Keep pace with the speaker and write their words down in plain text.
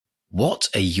What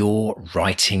are your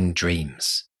writing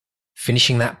dreams?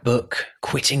 Finishing that book,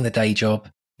 quitting the day job,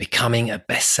 becoming a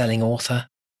best-selling author?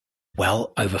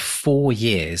 Well, over 4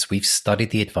 years, we've studied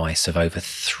the advice of over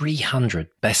 300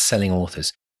 best-selling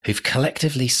authors who've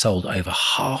collectively sold over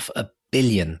 500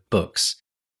 million books.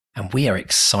 And we are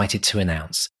excited to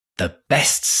announce the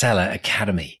Bestseller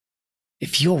Academy.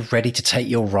 If you're ready to take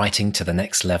your writing to the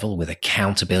next level with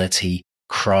accountability,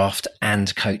 craft,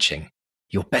 and coaching,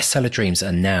 your bestseller dreams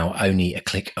are now only a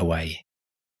click away.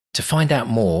 To find out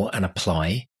more and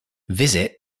apply,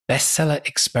 visit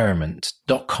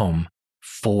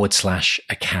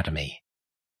bestsellerexperiment.com/academy.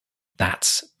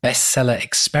 That's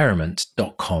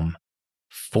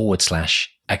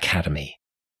bestsellerexperiment.com/academy.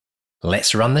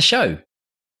 Let's run the show.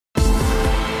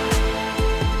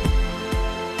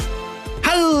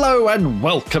 Hello and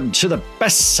welcome to the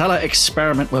Bestseller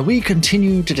Experiment, where we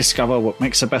continue to discover what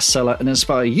makes a bestseller and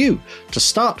inspire you to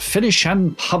start, finish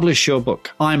and publish your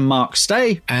book. I'm Mark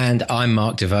Stay. And I'm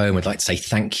Mark DeVoe, and we'd like to say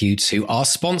thank you to our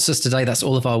sponsors today. That's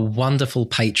all of our wonderful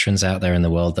patrons out there in the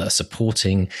world that are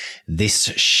supporting this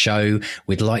show.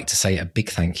 We'd like to say a big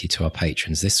thank you to our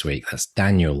patrons this week. That's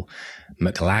Daniel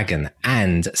McLagan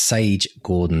and Sage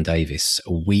Gordon Davis.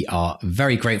 We are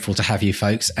very grateful to have you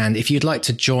folks. And if you'd like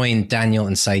to join Daniel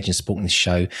and Sage in supporting the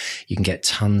show, you can get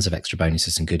tons of extra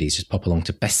bonuses and goodies. Just pop along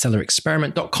to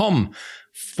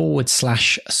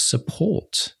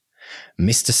bestsellerexperiment.com/support.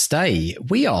 Mr. Stay,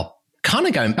 we are kind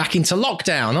of going back into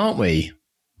lockdown, aren't we?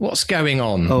 What's going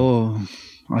on? Oh,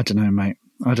 I don't know, mate.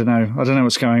 I don't know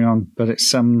what's going on, but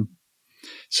it's a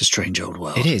strange old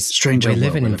world. It is. Strange old world. We're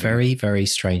living in very, very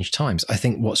strange times. I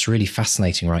think what's really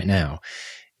fascinating right now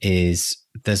is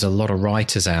there's a lot of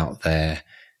writers out there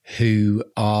who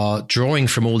are drawing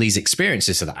from all these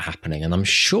experiences that are happening. And I'm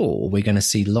sure we're going to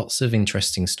see lots of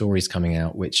interesting stories coming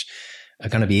out, which are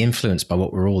going to be influenced by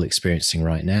what we're all experiencing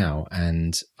right now.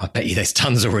 And I bet you there's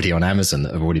tons already on Amazon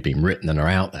that have already been written and are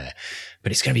out there.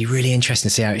 But it's going to be really interesting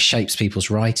to see how it shapes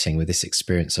people's writing with this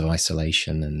experience of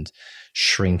isolation and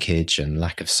shrinkage and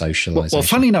lack of socialization. Well,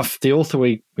 funny enough, the author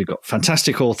we've got,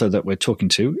 fantastic author that we're talking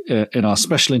to in our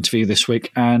special interview this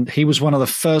week, and he was one of the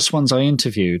first ones I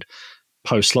interviewed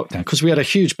post-lockdown, because we had a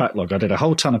huge backlog. I did a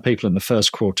whole ton of people in the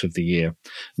first quarter of the year,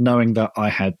 knowing that I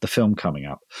had the film coming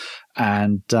up.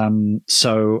 And we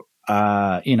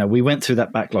went through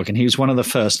that backlog, and he was one of the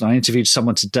first. And I interviewed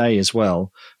someone today as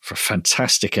well for a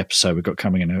fantastic episode we've got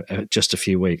coming in just a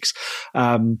few weeks.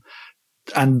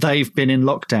 And they've been in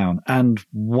lockdown. And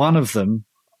one of them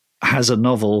has a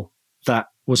novel that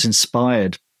was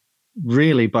inspired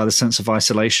really by the sense of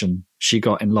isolation she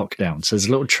got in lockdown. So there's a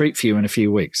little treat for you in a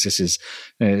few weeks. This is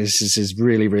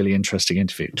really, really interesting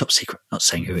interview. Top secret, not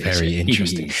saying who it is. Very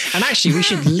interesting. And actually, we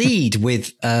should lead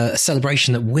with a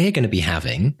celebration that we're going to be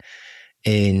having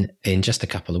in just a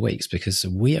couple of weeks, because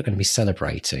we are going to be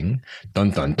celebrating.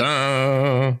 Dun dun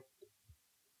dun.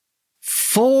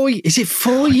 4 years? I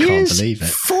can't believe it.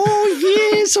 4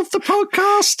 years of the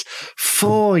podcast.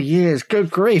 4 years. Good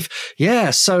grief.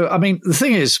 Yeah. So, I mean, the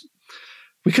thing is,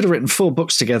 we could have written 4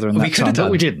 books together in that time, but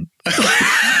we didn't.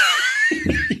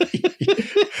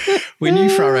 We knew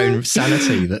for our own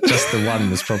sanity that just the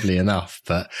one was probably enough.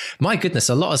 But my goodness,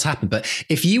 a lot has happened. But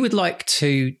if you would like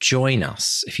to join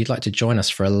us,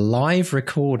 for a live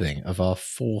recording of our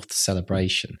 4th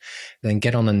celebration, then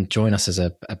get on and join us as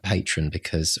a patron,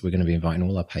 because we're going to be inviting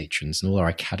all our patrons and all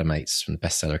our academates from the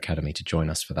Bestseller Academy to join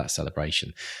us for that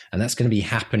celebration. And that's going to be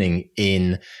happening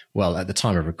at the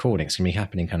time of recording, it's going to be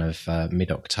happening kind of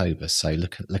mid-October. So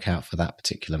look out for that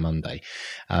particular Monday.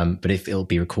 But it'll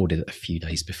be recorded a few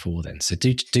days before then. So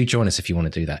do join us if you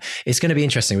want to do that. It's going to be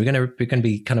interesting. We're going to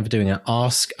be kind of doing an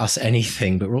Ask Us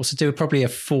Anything, but we're also doing probably a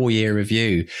 4-year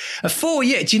review. A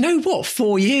 4-year. Do you know what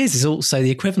 4 years is also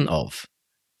the equivalent of?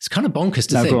 It's kind of bonkers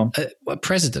to think. A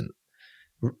president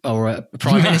or a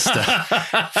prime minister.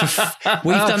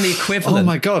 We've done the equivalent. Oh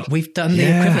my God. We've done the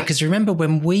equivalent, because remember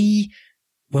when we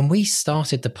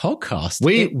started the podcast,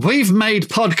 we've made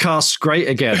podcasts great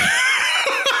again.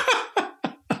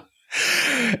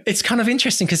 It's kind of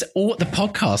interesting because all the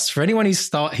podcasts, for anyone who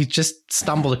just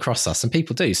stumbled across us, and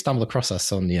people do stumble across us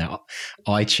on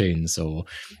iTunes, or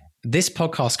this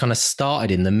podcast kind of started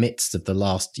in the midst of the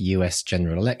last US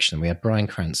general election. We had Bryan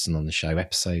Cranston on the show,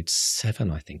 episode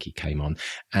 7, I think he came on,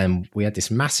 and we had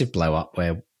this massive blow up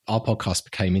where our podcast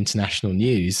became international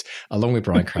news along with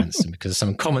Bryan Cranston because of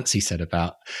some comments he said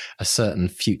about a certain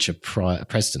future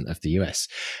president of the US.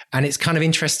 And it's kind of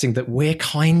interesting that we're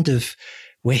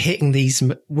hitting these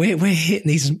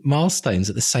milestones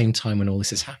at the same time when all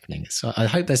this is happening. So I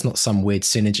hope there's not some weird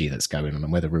synergy that's going on,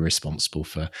 and whether we're responsible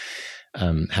for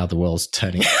how the world's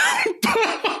turning out.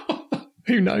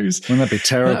 Who knows? Wouldn't that be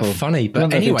terrible? Funny.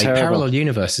 But anyway, parallel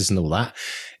universes and all that.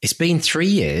 It's been 3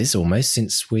 years almost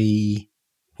since we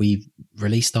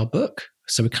released our book.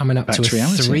 So we're coming up to a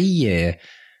 3-year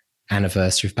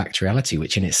anniversary of Back to Reality,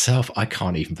 which in itself, I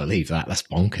can't even believe that. That's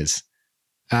bonkers.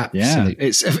 Absolutely.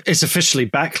 Yeah, it's officially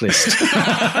backlist.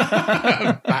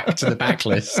 Back to the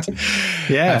backlist.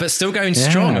 Yeah. But still going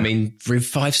strong. I mean,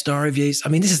 5-star reviews. I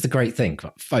mean, this is the great thing.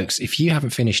 Folks, if you haven't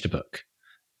finished a book,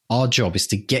 our job is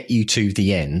to get you to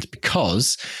the end,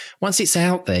 because once it's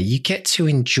out there, you get to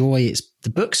enjoy the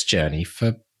book's journey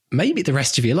for maybe the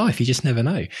rest of your life. You just never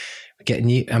know.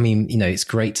 It's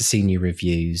great to see new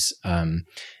reviews.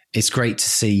 It's great to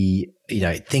see,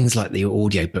 things like the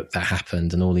audio book that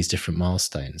happened and all these different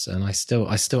milestones. And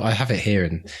I have it here,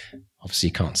 and obviously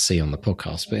you can't see on the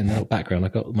podcast, but in the little background,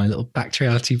 I've got my little Back to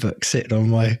Reality book sitting on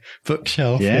my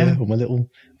bookshelf here, on my little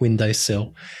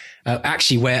windowsill.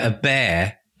 Actually, where a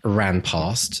bear ran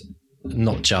past,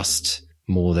 not just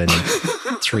more than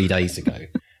 3 days ago.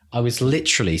 I was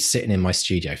literally sitting in my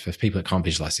studio. For people that can't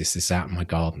visualize this is out in my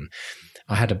garden.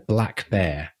 I had a black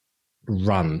bear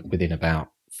run within about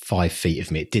 5 feet of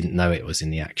me. It didn't know it was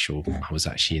I was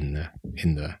actually in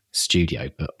the studio,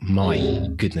 but my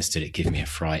goodness, did it give me a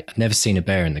fright. I've never seen a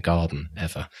bear in the garden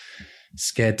ever.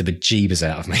 Scared the bejeebers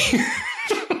out of me.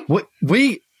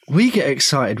 We get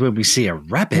excited when we see a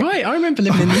rabbit. Right, I remember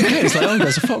living in the UK. It's like,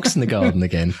 there's a fox in the garden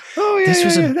again. Oh, yeah, this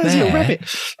was a bear rabbit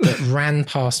that ran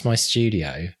past my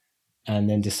studio and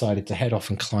then decided to head off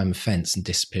and climb a fence and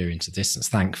disappear into the distance,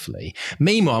 thankfully.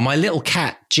 Meanwhile, my little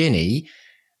cat, Ginny,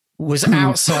 was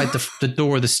outside the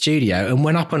door of the studio and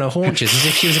went up on her haunches as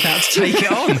if she was about to take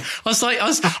it on.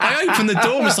 I opened the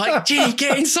door and was like, Ginny,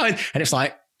 get inside. And it's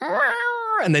like,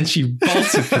 and then she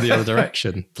bolted for the other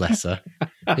direction. Bless her.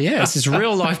 But yeah, it's this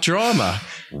real life drama.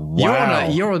 Wow.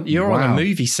 You're on a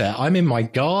movie set. I'm in my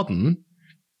garden.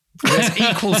 There's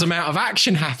equals amount of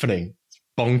action happening.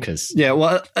 Bonkers. Yeah,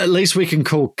 well, at least we can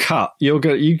call cut.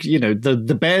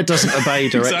 The bear doesn't obey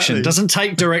direction, exactly. Doesn't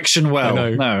take direction well.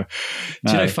 No.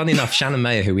 Do you know, funny enough, Shannon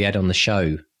Mayer, who we had on the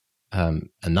show a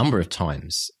number of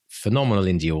times, phenomenal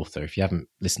indie author. If you haven't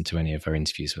listened to any of her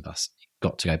interviews with us,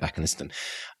 you've got to go back and listen to them.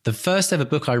 The first ever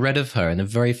book I read of her, in the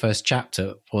very first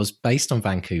chapter, was based on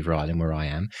Vancouver Island, where I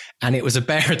am, and it was a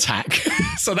bear attack.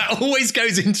 So that always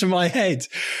goes into my head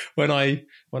when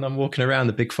I'm walking around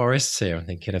the big forests here. I'm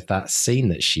thinking of that scene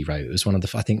that she wrote. It was one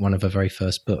of her very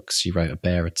first books. She wrote a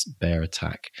bear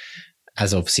attack,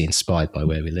 as obviously inspired by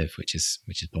where we live, which is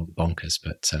bonkers.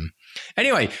 But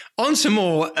anyway, on to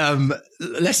more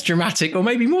less dramatic, or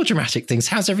maybe more dramatic things.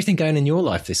 How's everything going in your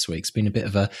life this week? It's been a bit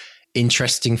of a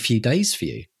interesting few days for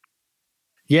you.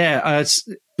 Yeah,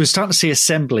 we're starting to see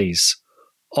assemblies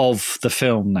of the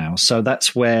film now. So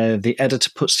that's where the editor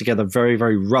puts together a very,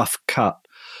 very rough cut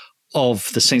of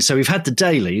the scene. So we've had the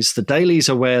dailies. The dailies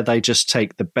are where they just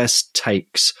take the best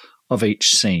takes of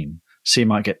each scene. So you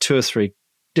might get 2 or 3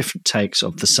 different takes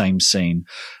of the same scene.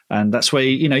 And that's where,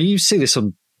 you see this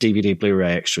on DVD,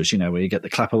 Blu-ray extras, where you get the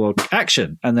clap award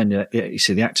action, and then you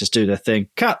see the actors do their thing,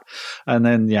 cut, and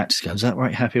then the actors go, is that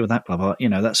right? Happy with that? Blah,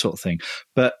 blah, that sort of thing.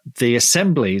 But the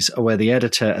assemblies are where the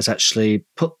editor has actually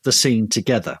put the scene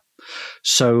together.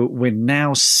 So we're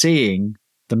now seeing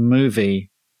the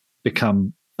movie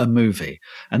become a movie.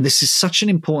 And this is such an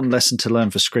important lesson to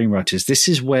learn for screenwriters. This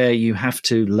is where you have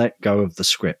to let go of the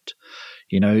script.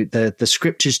 The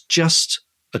script is just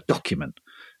a document.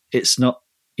 It's not,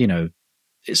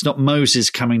 it's not Moses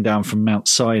coming down from Mount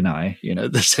Sinai,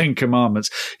 the 10 Commandments.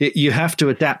 You have to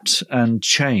adapt and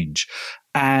change.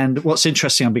 And what's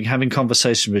interesting, I've been having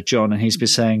conversations with John, and he's been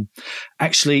saying,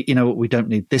 actually, we don't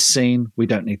need this scene. We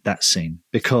don't need that scene.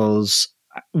 Because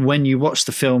when you watch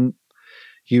the film,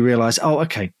 you realize, oh,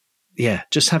 okay, yeah,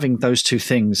 just having those two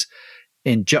things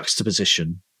in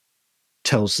juxtaposition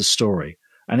tells the story.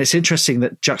 And it's interesting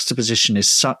that juxtaposition is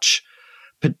such,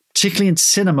 particularly in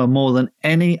cinema more than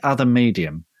any other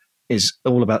medium, is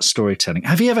all about storytelling.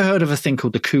 Have you ever heard of a thing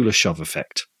called the Kuleshov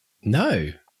effect?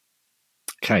 No.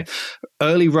 Okay.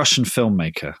 Early Russian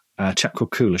filmmaker, a chap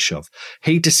called Kuleshov,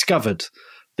 he discovered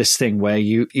this thing where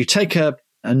you take a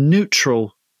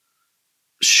neutral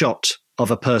shot of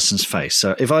a person's face.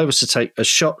 So if I was to take a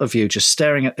shot of you just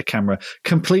staring at the camera,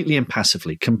 completely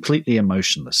impassively, completely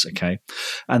emotionless, okay?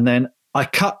 And then I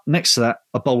cut next to that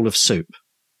a bowl of soup.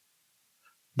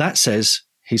 That says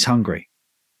he's hungry.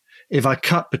 If I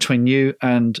cut between you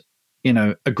and,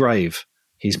 a grave,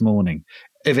 he's mourning.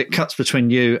 if it cuts between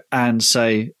you and,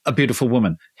 say, a beautiful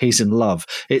woman, he's in love.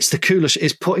 It's the coolest.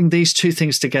 It's putting these two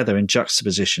things together in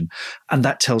juxtaposition, and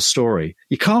that tells story.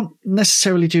 You can't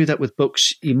necessarily do that with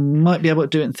books. You might be able to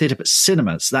do it in theatre, but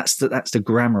cinemas, that's the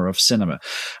grammar of cinema.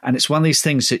 And it's one of these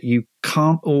things that you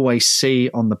can't always see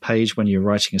on the page when you're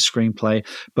writing a screenplay.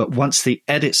 But once the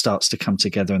edit starts to come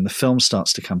together and the film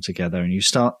starts to come together and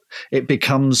it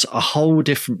becomes a whole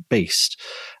different beast.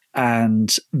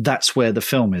 And that's where the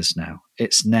film is now.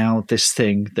 It's now this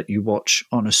thing that you watch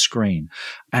on a screen,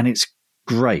 and it's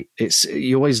great.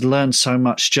 You always learn so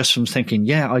much just from thinking,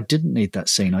 yeah, I didn't need that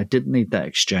scene. I didn't need that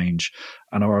exchange.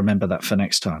 And I'll remember that for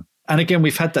next time. And again,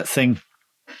 we've had that thing.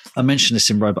 I mentioned this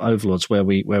in Robot Overlords where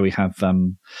we have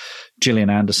Gillian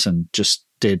Anderson just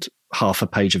did half a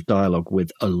page of dialogue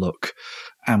with a look.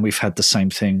 And we've had the same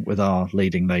thing with our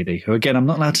leading lady, who, again, I'm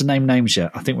not allowed to name names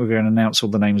yet. I think we're going to announce all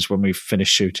the names when we've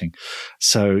finished shooting.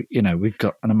 So, we've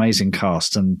got an amazing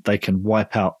cast, and they can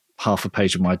wipe out half a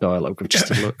page of my dialogue with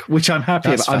just a look, which I'm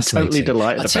happy about. I'm totally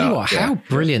delighted about. I'll tell you what, how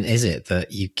brilliant is it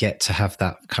that you get to have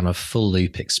that kind of full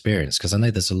loop experience? Because I know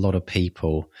there's a lot of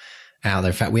people out there.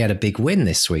 In fact, we had a big win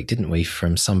this week, didn't we,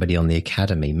 from somebody on the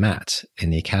Academy. Matt in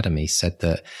the Academy said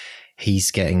that he's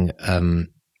getting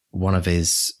one of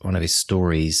his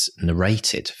stories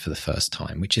narrated for the first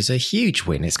time, which is a huge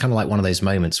win. It's kind of like one of those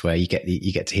moments where you get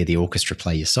to hear the orchestra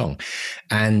play your song,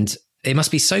 and it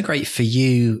must be so great for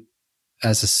you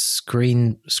as a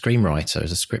screenwriter,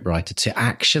 as a scriptwriter, to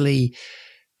actually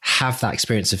have that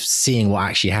experience of seeing what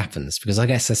actually happens. Because I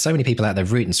guess there's so many people out there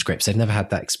writing scripts, they've never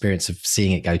had that experience of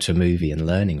seeing it go to a movie and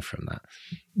learning from that.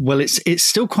 Well, it's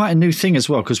still quite a new thing as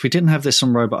well, because we didn't have this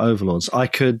on Robot Overlords. I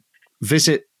could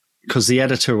visit, because the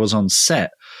editor was on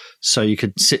set, so you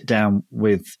could sit down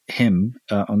with him.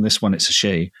 On this one, it's a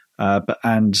she,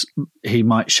 and he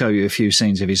might show you a few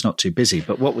scenes if he's not too busy.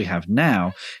 But what we have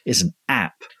now is an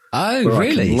app. Oh,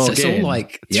 really? So it's all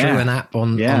like through an app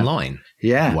online?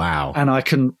 Yeah. Wow. And I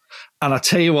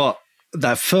tell you what,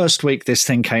 that first week this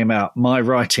thing came out, my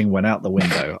writing went out the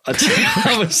window.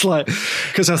 I was like,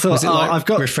 because I thought, I've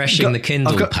got refreshing the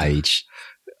Kindle page.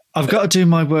 I've got to do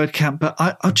my word count, but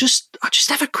I'll just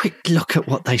have a quick look at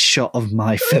what they shot of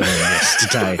my film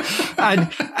yesterday.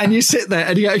 And you sit there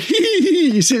and you go,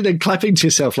 you sit there clapping to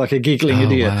yourself like a giggling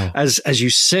idiot, wow, as you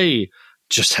see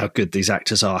just how good these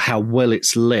actors are, how well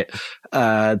it's lit.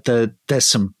 There's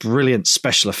some brilliant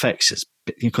special effects. It's,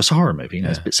 because horror movie,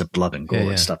 there's bits of blood and gore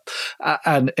and stuff.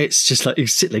 And it's just like you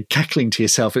sit there cackling to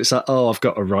yourself. It's like, I've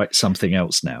got to write something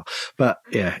else now. But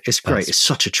yeah, it's great. It's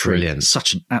such a treat. Brilliant.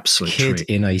 Such an absolute Kid treat.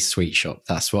 in a sweet shop.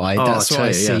 That's what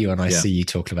I see when I see you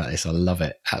talking about this. I love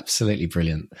it. Absolutely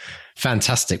brilliant.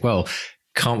 Fantastic. Well,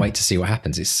 can't wait to see what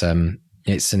happens. It's an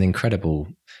incredible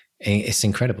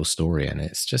story, and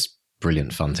it's just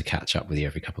brilliant fun to catch up with you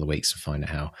every couple of weeks and find out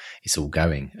how it's all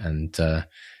going. And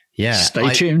stay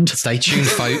tuned. Stay tuned,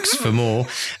 folks, for more.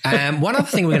 One other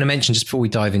thing we're going to mention just before we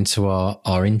dive into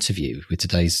our interview with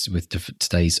today's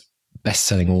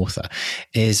best-selling author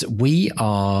is we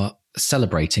are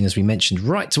celebrating, as we mentioned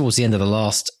right towards the end of the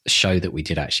last show that we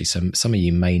did, actually. Some of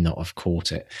you may not have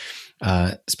caught it.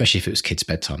 Especially if it was kids'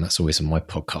 bedtime. That's always when my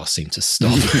podcast seemed to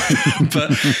stop.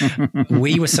 But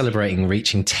we were celebrating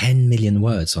reaching 10 million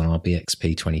words on our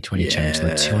BXP 2020 challenge,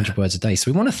 like 200 words a day.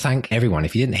 So we want to thank everyone.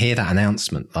 If you didn't hear that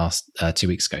announcement last 2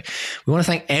 weeks ago, we want to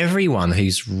thank everyone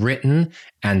who's written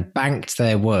and banked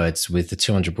their words with the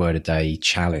 200 word a day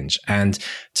challenge. And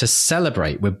to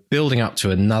celebrate, we're building up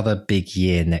to another big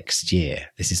year next year.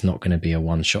 This is not going to be a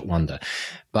one-shot wonder.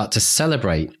 But to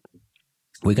celebrate,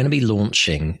 we're going to be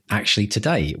launching, actually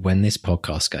today, when this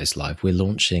podcast goes live, we're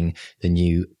launching the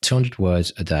new 200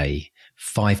 words a day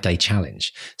 5-day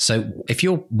challenge. So if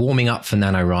you're warming up for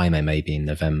NaNoWriMo maybe in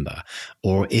November,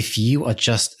 or if you are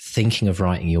just thinking of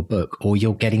writing your book, or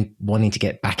you're wanting to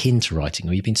get back into writing,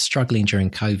 or you've been struggling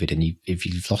during COVID and if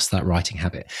you've lost that writing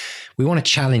habit, we want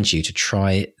to challenge you to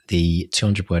try the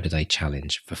 200 word a day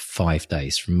challenge for 5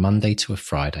 days, from Monday to a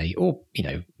Friday, or,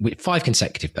 5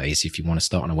 consecutive days. If you want to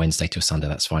start on a Wednesday to a Sunday,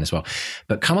 that's fine as well.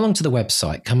 But come along to the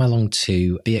website, come along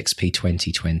to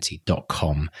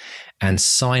bxp2020.com and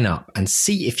sign up and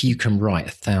see if you can write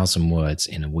 1,000 words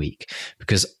in a week.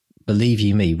 Because believe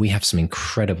you me, we have some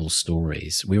incredible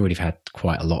stories. We already have had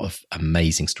quite a lot of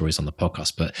amazing stories on the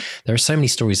podcast, but there are so many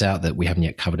stories out that we haven't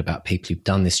yet covered about people who've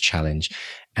done this challenge.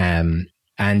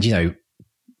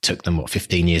 took them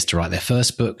 15 years to write their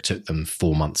first book, took them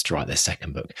 4 months to write their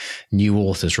second book. New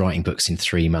authors writing books in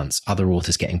 3 months, other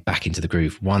authors getting back into the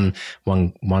groove. One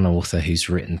author who's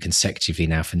written consecutively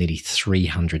now for nearly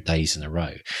 300 days in a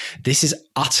row. This is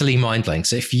utterly mind-blowing.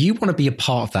 So if you want to be a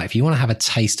part of that, if you want to have a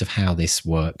taste of how this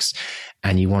works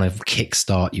and you want to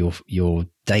kickstart your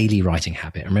daily writing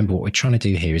habit, remember what we're trying to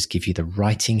do here is give you the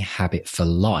writing habit for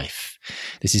life.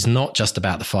 This is not just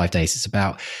about the 5 days. It's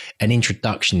about an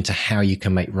introduction to how you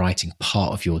can make writing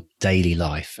part of your daily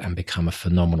life and become a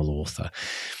phenomenal author.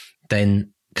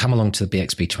 Then come along to the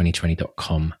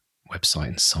bxb2020.com website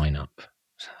and sign up.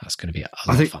 That's going to be a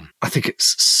lot of fun. I think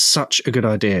it's such a good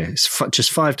idea. It's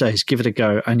just 5 days, give it a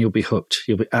go, and you'll be hooked.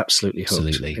 You'll be absolutely hooked.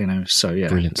 Absolutely. So yeah,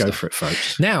 brilliant go stuff. for it,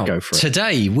 folks. Now, go for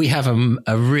today we have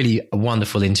a really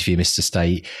wonderful interview, Mr.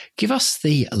 Stay. Give us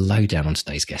the lowdown on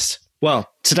today's guest. Well,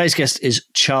 today's guest is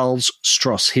Charles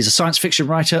Stross. He's a science fiction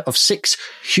writer of 6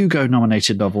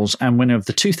 Hugo-nominated novels and winner of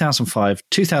the 2005,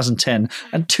 2010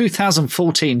 and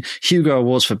 2014 Hugo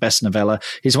Awards for Best Novella.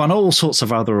 He's won all sorts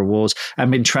of other awards and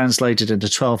been translated into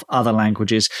 12 other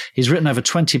languages. He's written over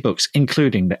 20 books,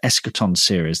 including the Eschaton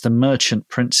series, The Merchant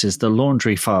Princes, The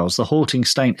Laundry Files, The Halting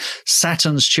Saint,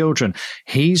 Saturn's Children.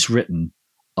 He's written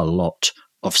a lot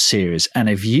of series. And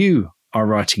if you are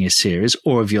writing a series,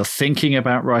 or if you're thinking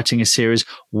about writing a series,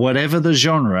 whatever the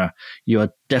genre, you are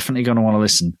definitely going to want to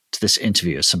listen to this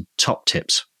interview. Some top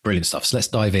tips. Brilliant stuff. So let's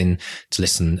dive in to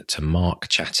listen to Mark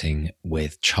chatting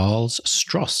with Charles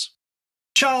Stross.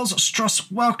 Charles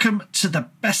Stross, welcome to the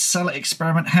Bestseller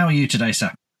Experiment. How are you today,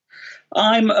 sir?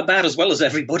 I'm about as well as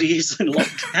everybody is in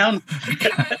lockdown,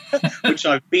 which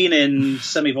I've been in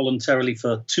semi-voluntarily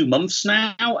for 2 months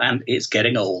now, and it's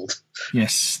getting old.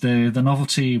 Yes, the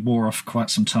novelty wore off quite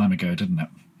some time ago, didn't it?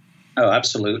 Oh,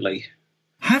 absolutely.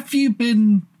 Have you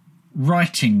been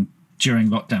writing during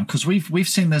lockdown? Because we've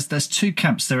seen there's 2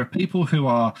 camps. There are people who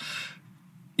are,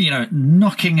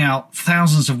 knocking out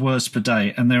thousands of words per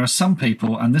day, and there are some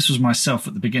people, and this was myself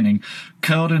at the beginning,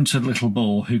 curled into a little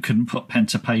ball who couldn't put pen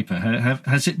to paper.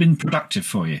 Has it been productive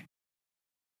for you?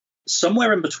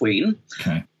 Somewhere in between.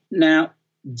 Okay. Now,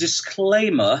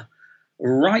 disclaimer,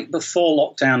 right before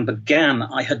lockdown began,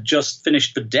 I had just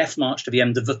finished the death march to the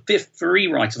end of the 5th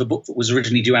rewrite of a book that was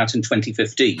originally due out in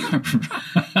 2015.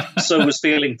 So I was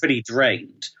feeling pretty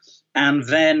drained. And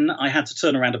then I had to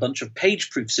turn around a bunch of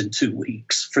page proofs in 2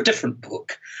 weeks for a different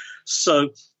book.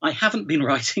 So I haven't been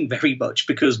writing very much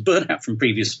because burnout from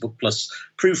previous book plus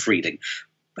proofreading.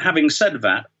 Having said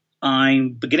that, I'm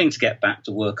beginning to get back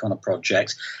to work on a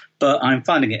project, but I'm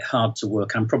finding it hard to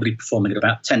work. I'm probably performing at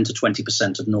about 10 to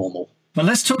 20% of normal. Well,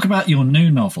 let's talk about your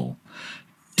new novel,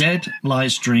 Dead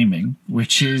Lies Dreaming,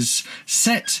 which is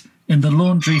set in the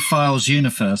Laundry Files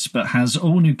universe, but has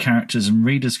all new characters and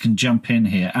readers can jump in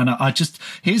here. And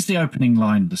here's the opening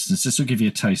line, listeners. This will give you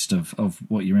a taste of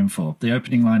what you're in for. The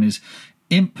opening line is,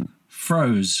 Imp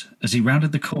froze as he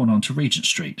rounded the corner onto Regent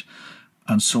Street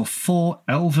and saw 4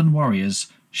 elven warriors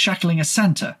shackling a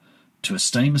Santa to a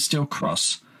stainless steel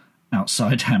cross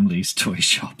outside Hamley's toy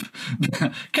shop.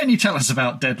 Can you tell us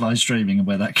about Dead Lies Dreaming and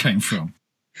where that came from?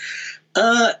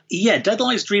 Dead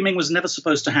Lies Dreaming was never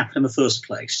supposed to happen in the first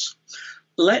place.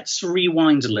 Let's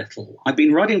rewind a little. I've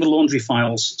been writing the Laundry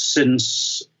Files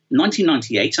since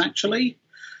 1998, actually.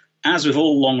 As with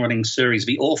all long-running series,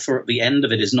 the author at the end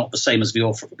of it is not the same as the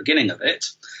author at the beginning of it.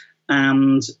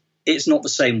 And it's not the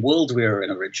same world we were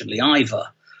in originally either.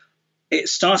 It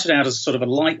started out as sort of a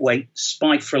lightweight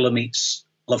spy thriller meets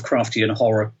Lovecraftian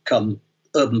horror come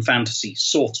urban fantasy,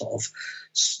 sort of,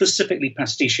 specifically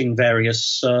pastiching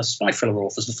various spy thriller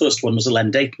authors. The first one was a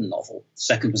Len Dayton novel. The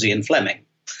second was Ian Fleming.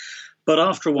 But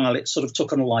after a while, it sort of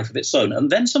took on a life of its own. And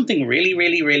then something really,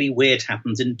 really, really weird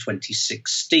happened in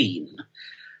 2016,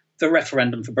 the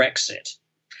referendum for Brexit.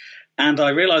 And I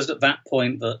realized at that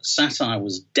point that satire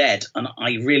was dead, and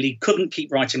I really couldn't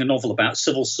keep writing a novel about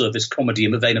civil service comedy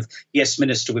in the vein of Yes,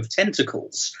 Minister with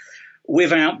Tentacles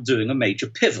without doing a major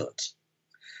pivot.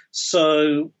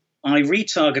 So I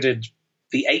retargeted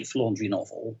the 8th Laundry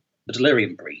novel, The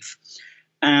Delirium Brief,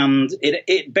 and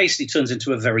it basically turns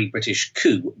into a very British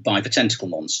coup by the tentacle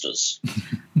monsters.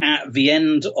 At the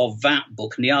end of that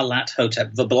book, Nyarlathotep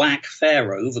Hotep, the Black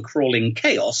Pharaoh, the Crawling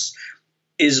Chaos,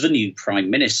 is the new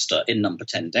Prime Minister in number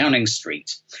 10 Downing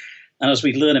Street. And as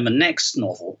we learn in the next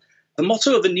novel, the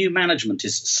motto of the new management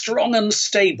is strong and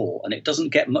stable, and it doesn't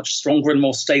get much stronger and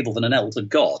more stable than an elder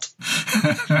god.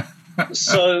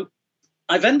 So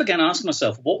I then began asking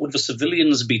myself, what would the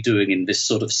civilians be doing in this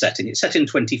sort of setting? It's set in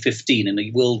 2015 in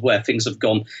a world where things have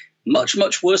gone much,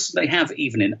 much worse than they have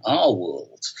even in our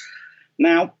world.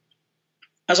 Now,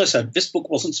 as I said, this book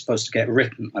wasn't supposed to get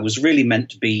written. I was really meant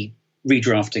to be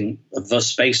redrafting of the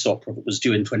space opera that was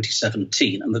due in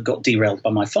 2017 and that got derailed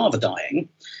by my father dying.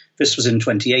 This was in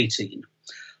 2018.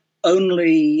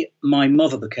 Only my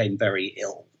mother became very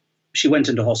ill. She went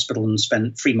into hospital and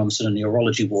spent 3 months in a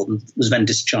neurology ward and was then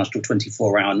discharged to a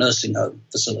 24-hour nursing home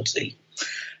facility.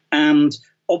 And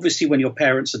obviously when your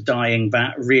parents are dying,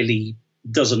 that really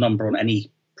does a number on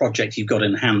any project you've got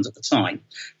in hand at the time.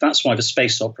 That's why the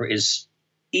space opera is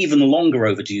even longer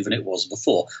overdue than it was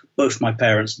before. Both my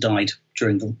parents died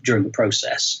during the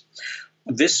process.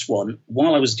 This one,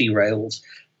 while I was derailed,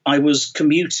 I was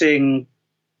commuting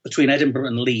between Edinburgh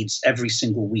and Leeds every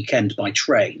single weekend by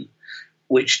train,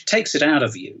 which takes it out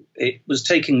of you. It was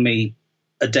taking me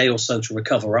a day or so to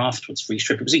recover afterwards for each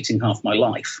trip. It was eating half my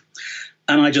life.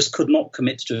 And I just could not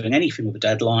commit to doing anything with a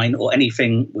deadline or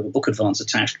anything with a book advance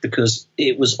attached because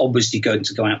it was obviously going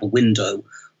to go out the window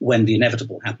when the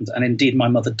inevitable happened. And indeed, my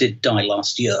mother did die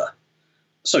last year.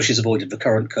 So she's avoided the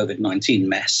current COVID-19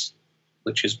 mess,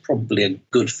 which is probably a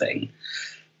good thing.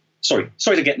 Sorry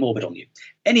to get morbid on you.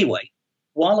 Anyway,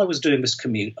 while I was doing this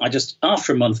commute,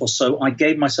 after a month or so, I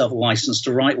gave myself a license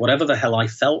to write whatever the hell I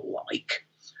felt like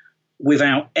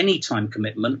without any time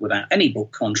commitment, without any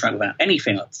book contract, without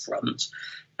anything up front.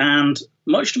 And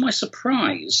much to my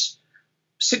surprise,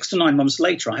 6 to 9 months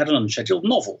later, I had an unscheduled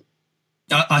novel.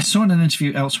 I saw in an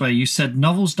interview elsewhere, you said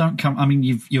novels don't come. I mean,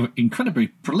 you're incredibly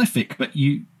prolific, but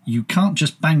you can't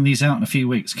just bang these out in a few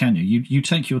weeks, can you? You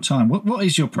take your time. What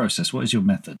is your process? What is your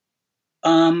method?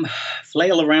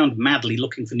 Flail around madly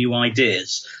looking for new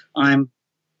ideas. I'm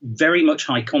very much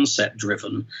high concept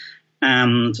driven,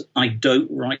 and I don't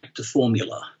write to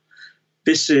formula.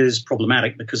 This is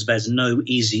problematic because there's no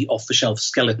easy off-the-shelf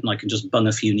skeleton I can just bung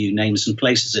a few new names and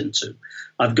places into.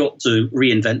 I've got to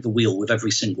reinvent the wheel with every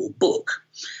single book.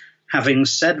 Having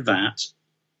said that,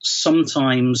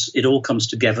 sometimes it all comes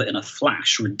together in a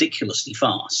flash, ridiculously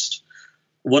fast.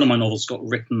 One of my novels got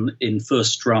written in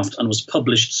first draft and was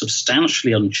published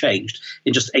substantially unchanged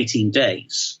in just 18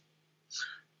 days.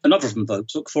 Another of them, though,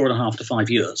 took 4.5 to 5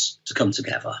 years to come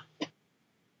together.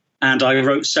 And I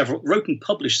wrote and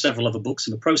published several other books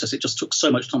in the process. It just took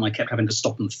so much time I kept having to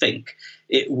stop and think.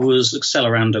 It was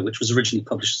Accelerando, which was originally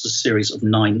published as a series of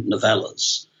 9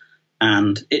 novellas.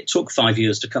 And it took 5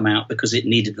 years to come out because it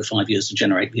needed the 5 years to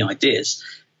generate the ideas.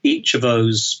 Each of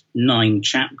those 9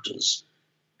 chapters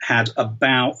had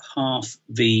about half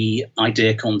the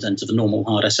idea content of a normal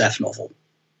hard SF novel.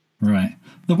 Right.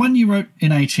 The one you wrote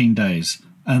in 18 days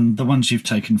and the ones you've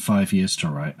taken 5 years to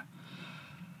write,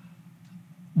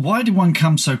 why did one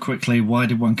come so quickly? Why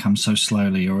did one come so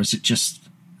slowly? Or is it just,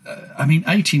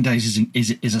 18 days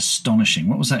is astonishing.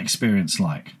 What was that experience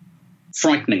like?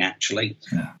 Frightening, actually.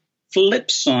 Yeah.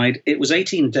 Flip side, it was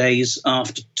 18 days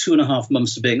after 2.5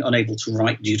 months of being unable to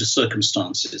write due to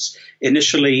circumstances.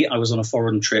 Initially, I was on a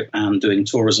foreign trip and doing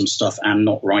tourism stuff and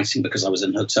not writing because I was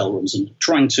in hotel rooms and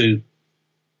trying to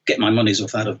get my money's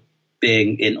worth out of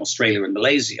being in Australia and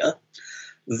Malaysia.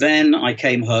 Then I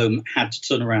came home, had to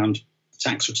turn around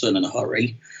tax return in a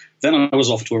hurry. Then I was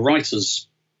off to a writer's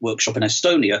workshop in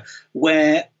Estonia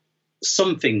where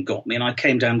something got me and I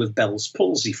came down with Bell's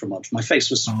palsy for a month. My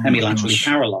face was hemilaterally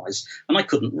paralyzed and I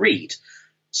couldn't read.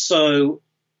 So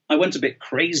I went a bit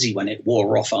crazy when it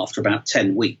wore off after about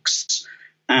 10 weeks.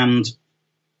 And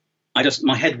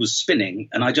my head was spinning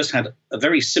and I just had a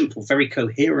very simple, very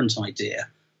coherent idea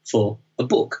for a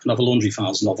book, another Laundry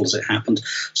Files novel as it happened.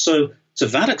 So to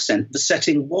that extent, the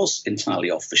setting was entirely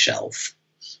off the shelf.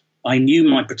 I knew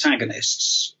my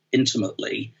protagonists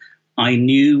intimately. I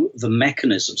knew the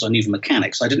mechanisms. I knew the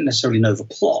mechanics. I didn't necessarily know the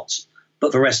plot,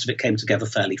 but the rest of it came together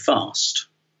fairly fast.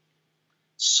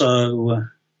 So,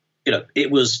 it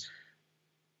was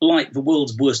like the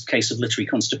world's worst case of literary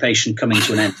constipation coming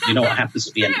to an end. You know what happens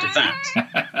at the end of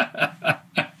that?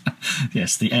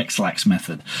 Yes, the X-Lax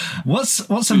method.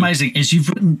 What's amazing is you've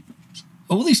written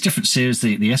all these different series,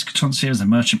 the Eschaton series, the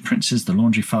Merchant Princes, the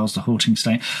Laundry Files, the Haunting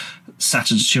State,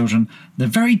 Saturn's Children. They're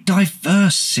very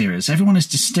diverse series. Everyone is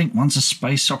distinct. One's a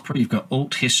space opera. You've got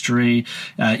alt history.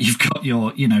 You've got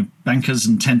your, bankers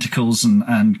and tentacles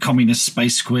and communist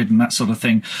space squid and that sort of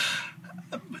thing.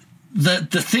 The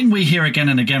thing we hear again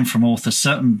and again from authors,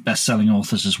 certain best-selling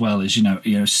authors as well, is,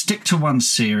 stick to one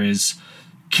series,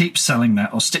 keep selling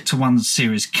that, or stick to one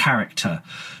series character.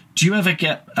 Do you ever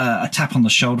get a tap on the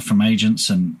shoulder from agents,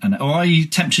 or are you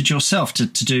tempted yourself to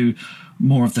do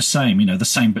more of the same, the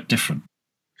same but different?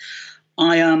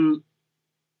 I am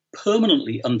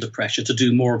permanently under pressure to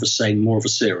do more of the same, more of a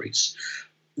series.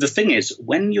 The thing is,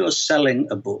 when you're selling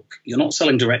a book, you're not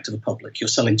selling direct to the public, you're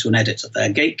selling to an editor.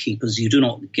 They're gatekeepers you do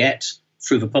not get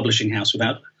through the publishing house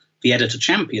without the editor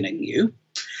championing you.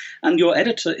 And your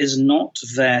editor is not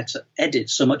there to edit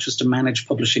so much as to manage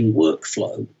publishing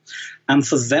workflow. And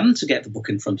for them to get the book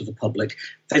in front of the public,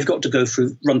 they've got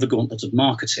to run the gauntlet of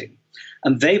marketing.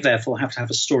 And they therefore have to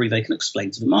have a story they can explain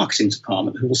to the marketing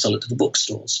department who will sell it to the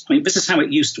bookstores. I mean, this is how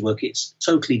it used to work. It's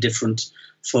totally different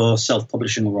for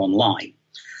self-publishing or online.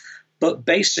 But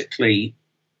basically,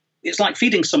 it's like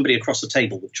feeding somebody across the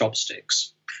table with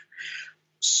chopsticks.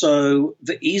 So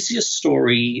the easiest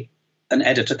story an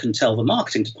editor can tell the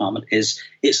marketing department is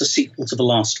it's a sequel to the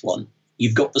last one.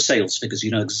 You've got the sales figures.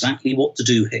 You know exactly what to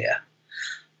do here.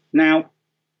 Now,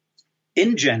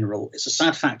 in general, it's a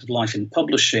sad fact of life in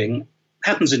publishing,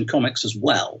 happens in comics as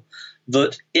well,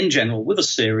 that in general, with a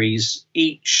series,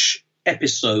 each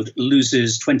episode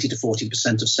loses 20 to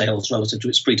 40% of sales relative to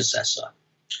its predecessor.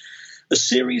 A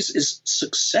series is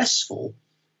successful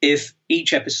if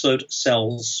each episode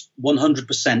sells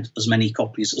 100% as many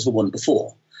copies as the one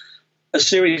before. A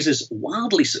series is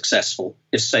wildly successful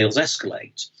if sales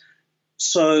escalate.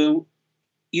 So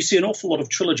you see an awful lot of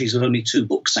trilogies with only 2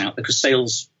 books out because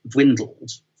sales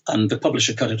dwindled and the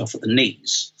publisher cut it off at the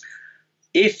knees.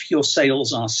 If your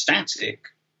sales are static,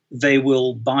 they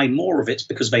will buy more of it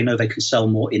because they know they can sell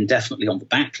more indefinitely on the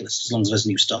backlist as long as there's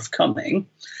new stuff coming.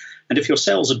 And if your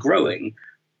sales are growing,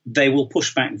 they will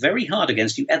push back very hard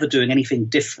against you ever doing anything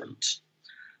different.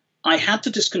 I had to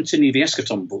discontinue the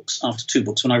Eschaton books after 2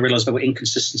 books when I realized there were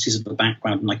inconsistencies in the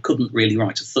background and I couldn't really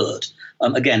write a third.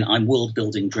 Again, I'm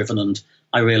world-building driven and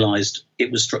I realized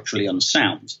it was structurally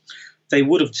unsound. They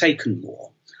would have taken more.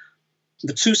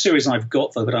 The 2 series I've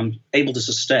got, though, that I'm able to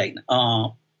sustain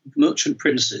are Merchant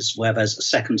Princes, where there's a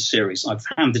second series. I've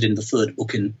handed in the 3rd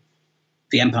book in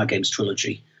the Empire Games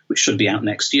trilogy, which should be out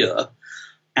next year,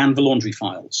 and The Laundry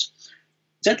Files.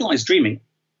 Dead Lies Dreaming,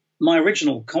 my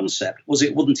original concept was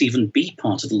it wouldn't even be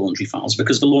part of The Laundry Files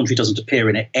because The Laundry doesn't appear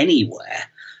in it anywhere,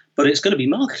 but it's going to be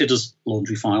marketed as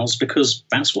Laundry Files because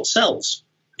that's what sells.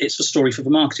 It's a story for the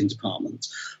marketing department.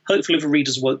 Hopefully the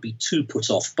readers won't be too put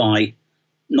off by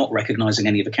not recognizing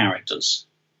any of the characters.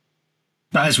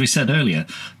 But as we said earlier,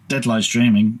 Dead Lies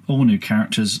Dreaming, all new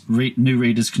characters, new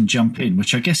readers can jump in,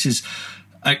 which I guess is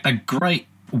a great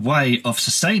way of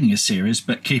sustaining a series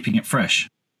but keeping it fresh.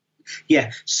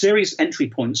 Yeah, series entry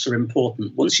points are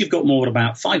important. Once you've got more than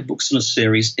about 5 books in a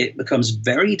series, it becomes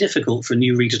very difficult for a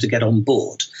new reader to get on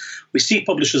board. We see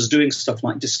publishers doing stuff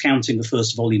like discounting the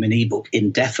first volume in ebook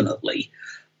indefinitely,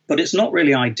 but it's not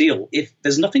really ideal. If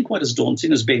there's nothing quite as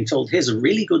daunting as being told, here's a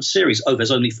really good series. Oh,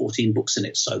 there's only 14 books in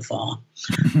it so far.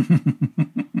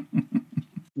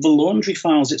 The Laundry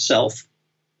Files itself,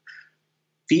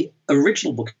 the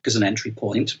original book is an entry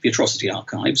point, the Atrocity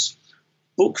Archives.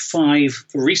 Book 5,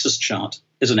 the Rhesus Chart,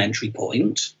 is an entry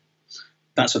point.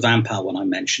 That's a vampire one I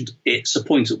mentioned. It's a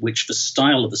point at which the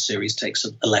style of the series takes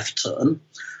a left turn.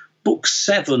 Book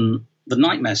 7, The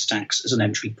Nightmare Stacks, is an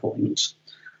entry point.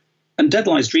 And Dead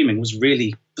Lies Dreaming was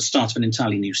really the start of an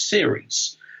entirely new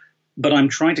series. But I'm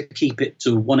trying to keep it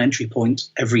to 1 entry point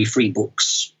every 3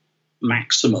 books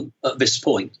maximum at this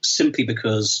point, simply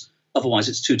because otherwise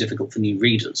it's too difficult for new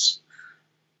readers.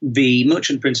 The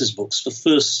Merchant Princes books, the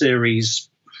first series,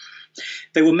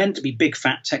 they were meant to be big,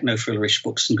 fat, techno-thrillerish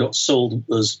books and got sold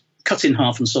as cut in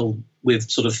half and sold with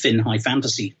sort of thin high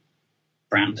fantasy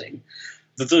branding.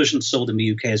 The version sold in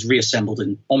the UK is reassembled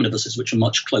in omnibuses, which are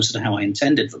much closer to how I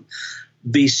intended them.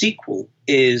 The sequel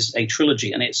is a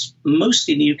trilogy, and it's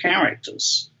mostly new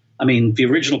characters. I mean, the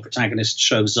original protagonist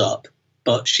shows up,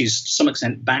 but she's to some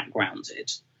extent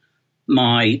backgrounded.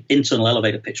 My internal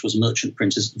elevator pitch was Merchant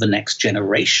Princes, The Next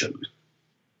Generation.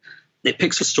 It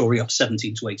picks the story up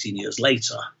 17 to 18 years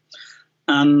later.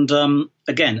 And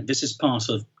again, this is part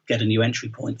of get a new entry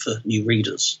point for new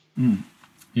readers.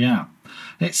 Yeah.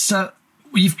 It's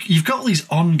you've got these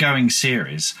ongoing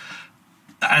series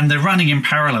and they're running in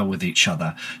parallel with each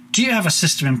other. Do you have a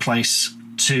system in place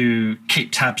to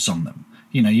keep tabs on them?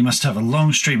 You know, you must have a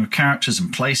long stream of characters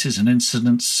and places and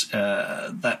incidents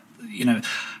that, you know,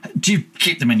 do you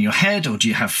keep them in your head, or do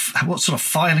you have, what sort of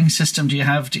filing system do you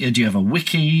have? Do you have a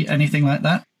wiki, anything like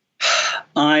that?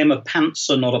 I'm a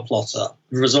pantser, not a plotter.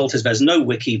 The result is there's no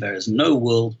wiki, there is no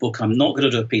world book. I'm not going to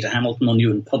do a Peter Hamilton on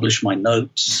you and publish my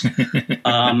notes.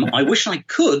 I wish I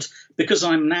could, because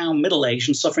I'm now middle-aged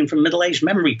and suffering from middle-aged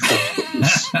memory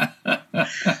problems.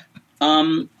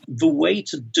 The way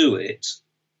to do it,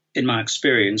 in my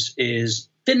experience, is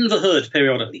thin the herd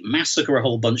periodically, massacre a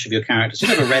whole bunch of your characters. You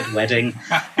have a Red Wedding.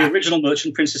 The original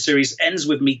Merchant Princes series ends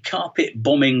with me carpet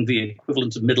bombing the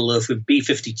equivalent of Middle-earth with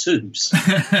B-52s.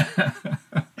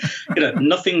 You know,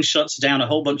 nothing shuts down a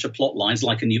whole bunch of plot lines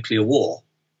like a nuclear war.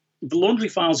 The Laundry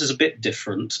Files is a bit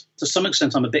different. To some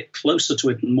extent, I'm a bit closer to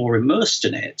it and more immersed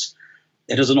in it.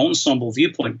 It has an ensemble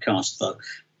viewpoint cast, though.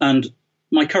 And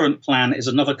my current plan is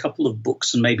another couple of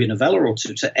books and maybe a novella or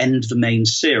two to end the main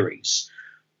series.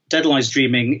 Dead Lies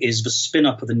Dreaming is the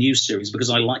spin-up of a new series because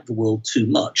I like the world too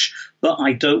much, but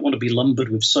I don't want to be lumbered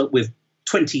with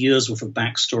 20 years worth of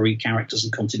backstory, characters,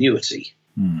 and continuity.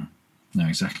 No,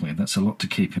 exactly. That's a lot to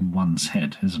keep in one's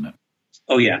head, isn't it?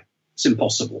 Oh, yeah. It's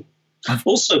impossible.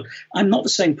 Also, I'm not the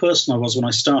same person I was when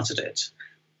I started it.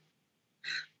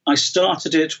 I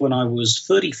started it when I was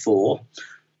 34,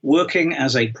 working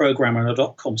as a programmer in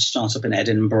a .com startup in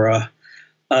Edinburgh.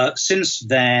 Since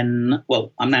then,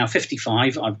 well, I'm now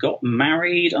 55. I've got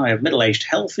married. I have middle-aged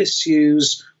health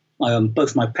issues.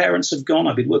 Both my parents have gone.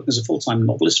 I've been working as a full-time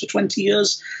novelist for 20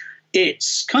 years.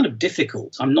 It's kind of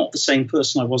difficult. I'm not the same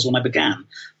person I was when I began.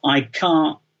 I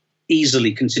can't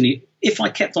easily continue. If I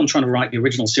kept on trying to write the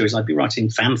original series, I'd be writing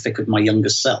fanfic of my younger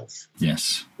self.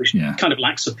 Yes. Which kind of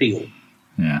lacks appeal.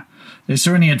 Yeah. Is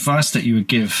there any advice that you would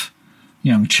give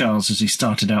young Charles as he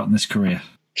started out in this career?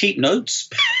 Keep notes.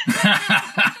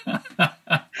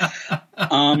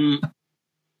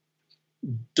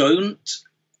 Don't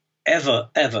ever,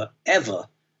 ever, ever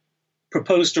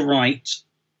propose to write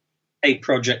a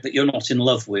project that you're not in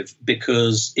love with,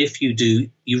 because if you do,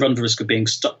 you run the risk of being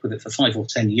stuck with it for 5 or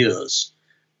 10 years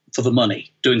for the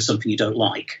money, doing something you don't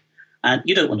like. And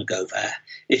you don't want to go there.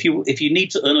 If you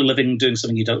need to earn a living doing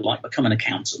something you don't like, become an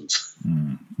accountant.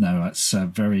 No, that's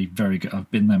very, very good. I've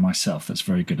been there myself. That's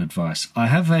very good advice. I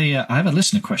have a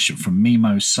listener question from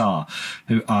Mimo Saar,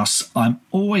 who asks, I'm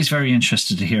always very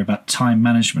interested to hear about time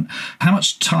management. How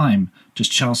much time does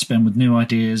Charles spend with new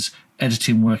ideas,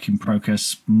 editing, work in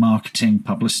progress, marketing,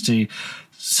 publicity?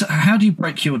 So how do you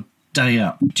break your day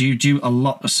up? Do you do a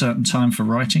lot a certain time for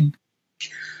writing?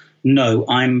 No,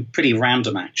 I'm pretty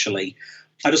random, actually.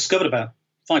 I discovered about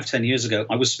 5-10 years ago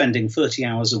I was spending 30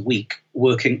 hours a week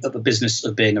working at the business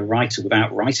of being a writer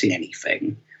without writing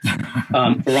anything.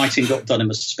 The writing got done in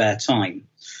my spare time.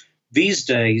 These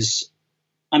days,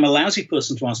 I'm a lousy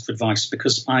person to ask for advice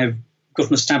because I've got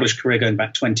an established career going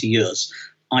back 20 years.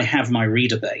 I have my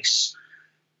reader base.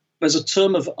 There's a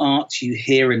term of art you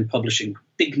hear in publishing,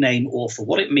 big name author.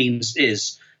 What it means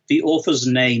is the author's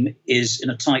name is in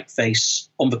a typeface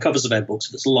on the covers of their books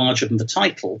that's larger than the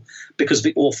title because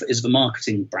the author is the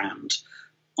marketing brand.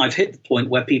 I've hit the point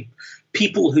where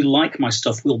people who like my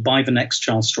stuff will buy the next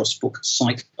Charles Stross book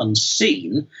sight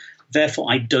unseen. Therefore,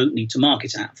 I don't need to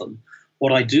market at them.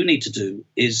 What I do need to do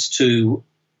is to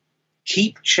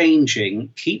keep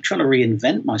changing, keep trying to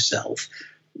reinvent myself.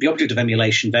 The object of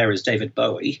emulation there is David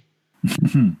Bowie.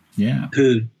 Yeah.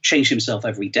 Who changed himself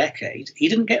every decade. He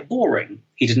didn't get boring.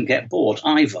 He didn't get bored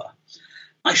either.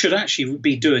 I should actually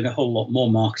be doing a whole lot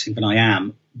more marketing than I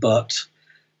am. But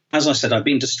as I said, I've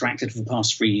been distracted for the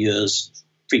past 4 years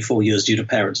due to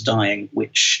parents dying,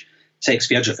 which takes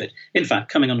the edge off it. In fact,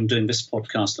 coming on and doing this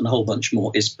podcast and a whole bunch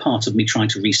more is part of me trying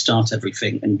to restart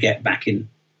everything and get back in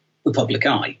the public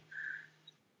eye.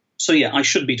 So yeah, I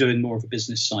should be doing more of the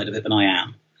business side of it than I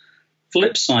am.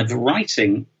 Flip side, the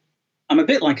writing, I'm a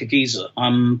bit like a geezer.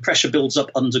 Pressure builds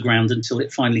up underground until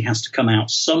it finally has to come out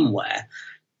somewhere.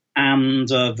 And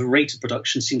the rate of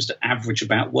production seems to average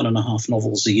about 1.5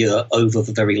 novels a year over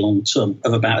the very long term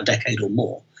of about a decade or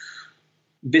more.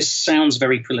 This sounds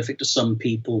very prolific to some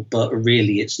people, but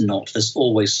really it's not. There's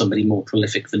always somebody more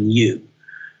prolific than you.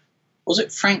 Was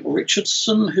it Frank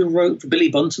Richardson who wrote the Billy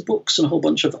Bunter books and a whole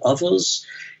bunch of others?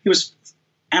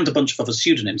 And a bunch of other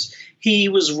pseudonyms. He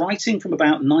was writing from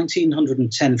about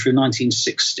 1910 through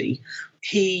 1960.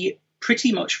 He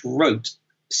pretty much wrote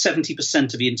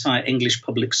 70% of the entire English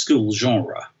public school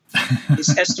genre.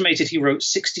 It's estimated he wrote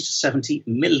 60 to 70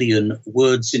 million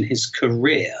words in his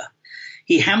career.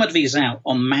 He hammered these out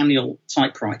on manual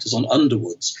typewriters, on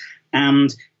Underwoods,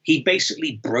 and he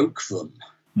basically broke them.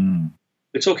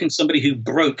 We're talking somebody who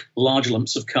broke large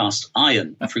lumps of cast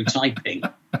iron through typing.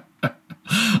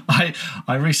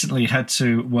 I recently had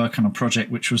to work on a project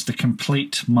which was the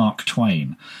complete Mark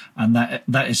Twain, and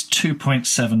that is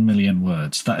 2.7 million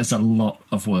words. That is a lot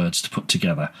of words to put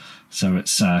together. So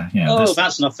it's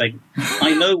that's nothing.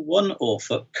 I know one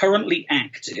author currently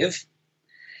active,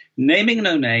 naming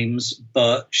no names,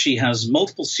 but she has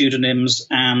multiple pseudonyms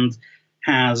and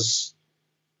has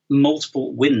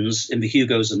multiple wins in the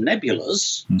Hugos and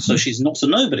Nebulas. So she's not a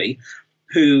nobody,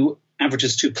 who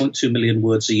averages 2.2 million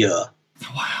words a year.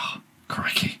 Wow,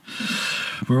 crikey.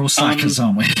 We're all slackers,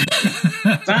 aren't we?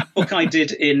 That book I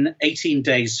did in 18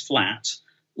 days flat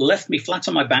left me flat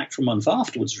on my back for a month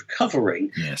afterwards, recovering.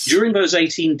 Yes. During those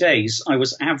 18 days, I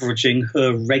was averaging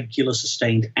her regular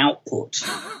sustained output.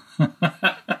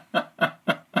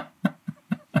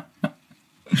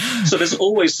 So there's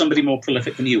always somebody more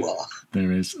prolific than you are.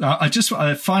 There is. I just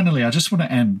want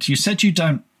to end. You said you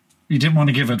didn't want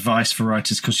to give advice for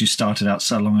writers because you started out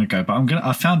so long ago, but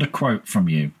I found a quote from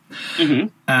you. Mm-hmm.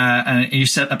 And you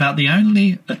said, about the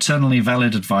only eternally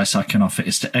valid advice I can offer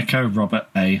is to echo Robert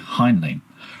A. Heinlein.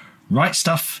 Write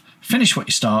stuff, finish what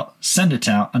you start, send it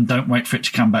out, and don't wait for it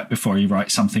to come back before you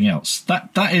write something else.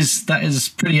 That is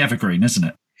pretty evergreen, isn't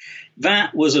it?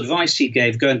 That was advice he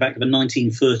gave going back to the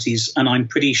 1930s, and I'm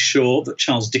pretty sure that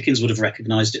Charles Dickens would have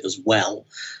recognised it as well.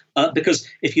 Because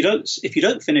if you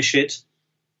don't finish it,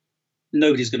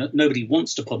 nobody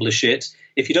wants to publish it.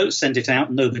 If you don't send it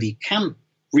out, nobody can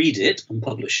read it and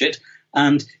publish it.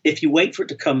 And if you wait for it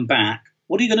to come back,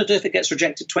 what are you going to do if it gets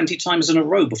rejected 20 times in a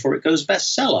row before it goes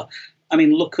bestseller? I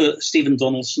mean, look at Stephen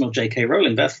Donaldson or J.K.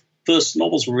 Rowling. Their first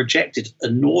novels were rejected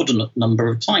an inordinate number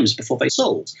of times before they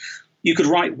sold. You could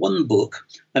write one book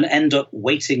and end up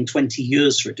waiting 20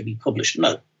 years for it to be published.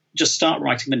 No, just start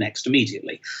writing the next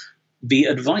immediately. The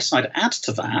advice I'd add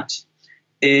to that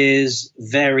is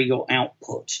vary your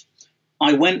output.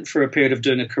 I went for a period of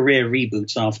doing a career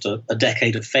reboot after a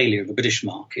decade of failure in the British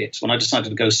market when I decided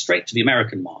to go straight to the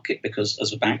American market because,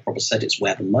 as a bank robber said, it's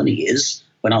where the money is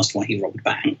when asked why he robbed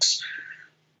banks.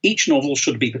 Each novel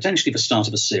should be potentially the start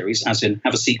of a series, as in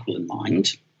have a sequel in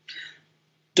mind.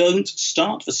 Don't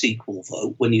start the sequel,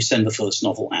 though, when you send the first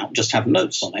novel out. Just have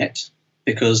notes on it,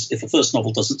 because if the first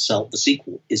novel doesn't sell, the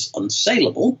sequel is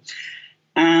unsaleable.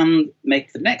 And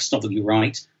make the next novel you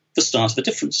write the start of a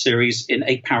different series in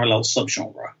a parallel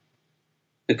subgenre.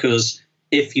 Because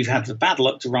if you've had the bad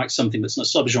luck to write something that's in a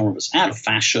subgenre that's out of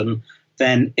fashion,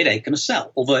 then it ain't going to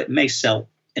sell, although it may sell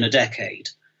in a decade.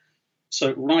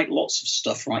 So write lots of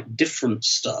stuff, write different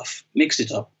stuff, mix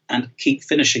it up, and keep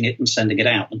finishing it and sending it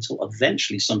out until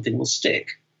eventually something will stick.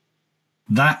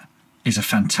 That is a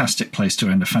fantastic place to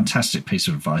end, a fantastic piece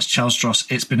of advice. Charles Stross,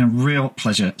 it's been a real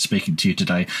pleasure speaking to you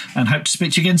today, and hope to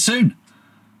speak to you again soon.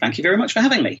 Thank you very much for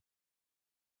having me.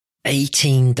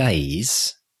 18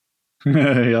 days? I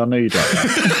knew you'd like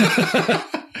that.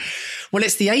 Well,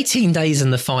 it's the 18 days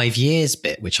and the 5 years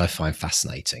bit, which I find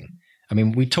fascinating. I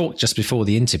mean, we talked just before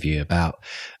the interview about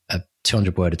a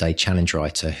 200-word-a-day challenge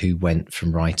writer who went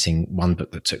from writing one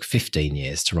book that took 15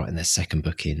 years to writing their second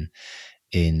book in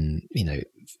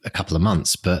a couple of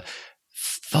months. But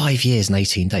 5 years and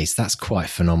 18 days, that's quite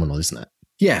phenomenal, isn't it?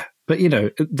 Yeah. But,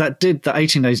 that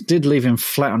 18 days did leave him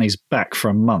flat on his back for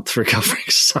a month recovering.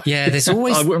 So yeah, there's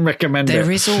always... I wouldn't recommend it.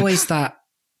 There is always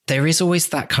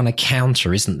that kind of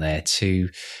counter, isn't there, to,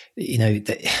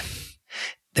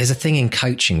 there's a thing in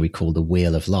coaching we call the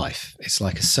wheel of life. It's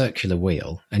like a circular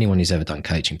wheel. Anyone who's ever done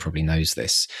coaching probably knows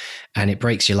this. And it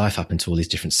breaks your life up into all these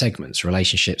different segments: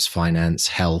 relationships, finance,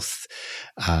 health,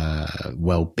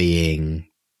 well-being,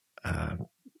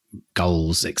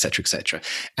 goals, etc., etc.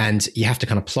 And you have to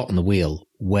kind of plot on the wheel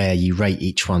where you rate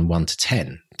each one 1 to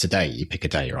 10. Today, you pick a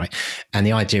day, right? And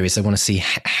the idea is they want to see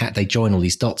how they join all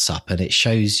these dots up, and it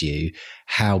shows you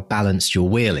how balanced your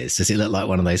wheel is. Does it look like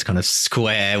one of those kind of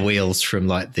square wheels from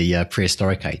like the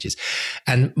prehistoric ages?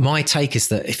 And my take is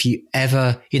that if you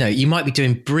ever, you might be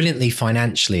doing brilliantly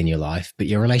financially in your life, but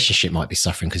your relationship might be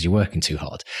suffering because you're working too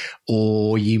hard,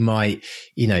 or you might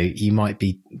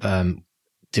be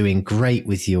doing great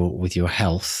with your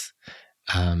health,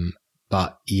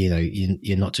 but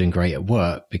you're not doing great at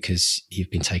work because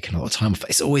you've been taking a lot of time off.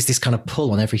 It's always this kind of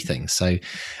pull on everything. So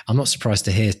I'm not surprised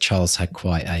to hear Charles had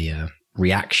quite a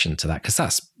reaction to that, because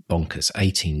that's bonkers.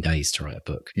 18 days to write a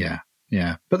book. Yeah.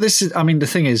 But this is, the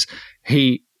thing is,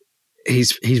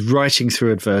 he's writing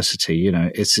through adversity.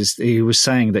 He was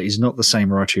saying that he's not the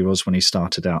same writer he was when he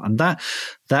started out, and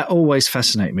that always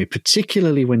fascinated me,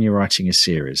 particularly when you're writing a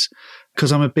series,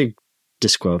 because I'm a big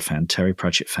Discworld fan, Terry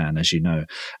Pratchett fan, as you know,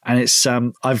 and it's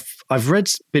I've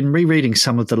been rereading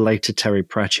some of the later Terry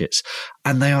Pratchett's,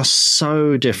 and they are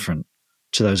so different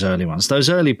to those early ones. Those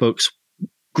early books,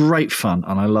 great fun,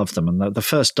 and I love them, and the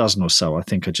first dozen or so I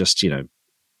think are just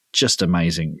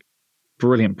amazing.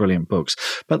 Brilliant books.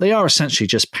 But they are essentially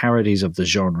just parodies of the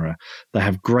genre. They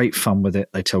have great fun with it.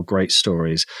 They tell great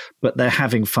stories, but they're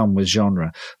having fun with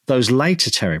genre. Those later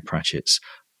Terry Pratchett's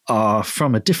are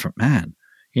from a different man,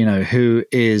 who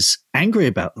is angry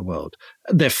about the world.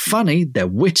 They're funny, they're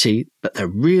witty, but they're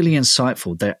really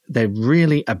insightful. They're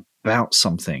really about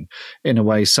something in a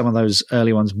way some of those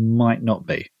early ones might not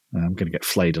be. I'm going to get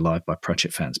flayed alive by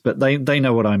Pratchett fans, but they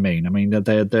know what I mean. I mean,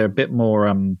 they're a bit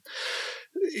more...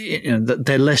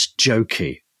 they're less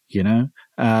jokey,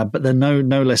 but they're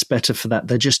no less better for that.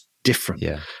 They're just different.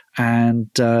 Yeah. And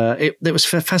it was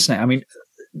fascinating. I mean,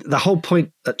 the whole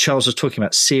point that Charles was talking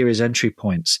about, series entry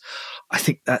points, I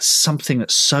think that's something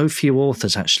that so few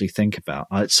authors actually think about.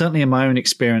 Certainly in my own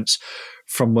experience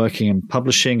from working in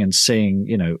publishing and seeing,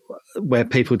 where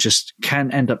people just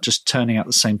can end up just turning out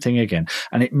the same thing again.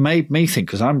 And it made me think,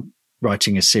 because I'm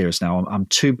writing a series now. I'm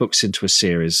 2 books into a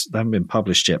series. They haven't been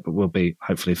published yet, but will be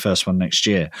hopefully the first one next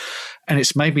year. And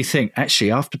it's made me think,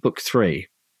 actually, after book 3,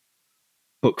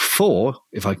 book 4,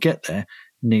 if I get there,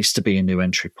 needs to be a new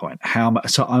entry point.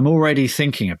 So I'm already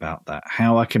thinking about that,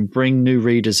 how I can bring new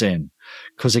readers in.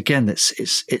 Because again,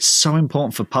 it's so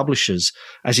important for publishers,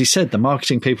 as you said, the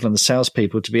marketing people and the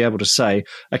salespeople, to be able to say,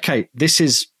 okay, this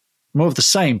is more of the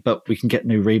same, but we can get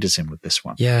new readers in with this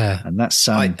one. Yeah. And that's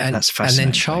fascinating. And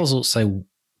then Charles also,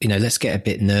 let's get a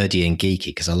bit nerdy and geeky,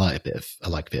 because I like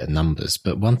a bit of numbers.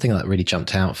 But one thing that really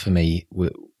jumped out for me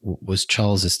was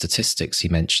Charles's statistics he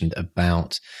mentioned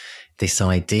about this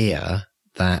idea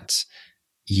that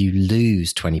you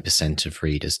lose 20% of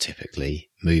readers typically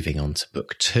moving on to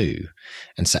book 2.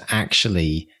 And so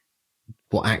actually,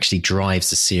 what actually drives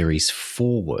the series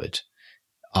forward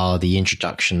are the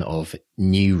introduction of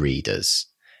new readers.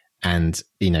 And,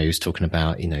 he was talking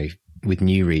about, with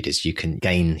new readers, you can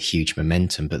gain huge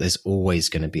momentum, but there's always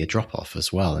going to be a drop off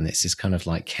as well. And it's this kind of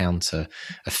like counter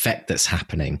effect that's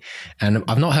happening. And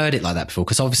I've not heard it like that before,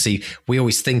 because obviously we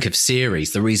always think of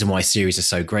series. The reason why series are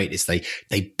so great is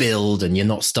they build, and you're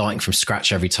not starting from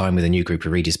scratch every time with a new group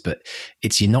of readers, but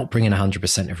you're not bringing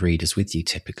 100% of readers with you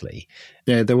typically.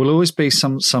 Yeah, there will always be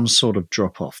some sort of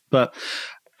drop off, but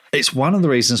it's one of the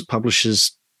reasons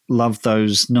publishers love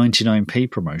those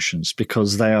 99p promotions,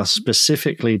 because they are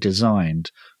specifically designed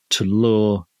to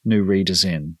lure new readers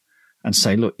in and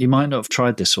say, look, you might not have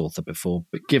tried this author before,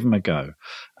 but give them a go.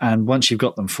 And once you've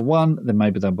got them for 1, then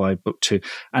maybe they'll buy book 2.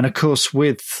 And of course,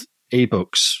 with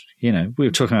ebooks, we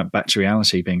were talking about Back to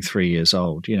Reality being 3 years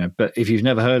old, but if you've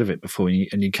never heard of it before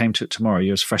and you came to it tomorrow,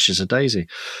 you're as fresh as a daisy.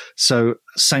 So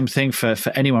same thing for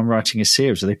anyone writing a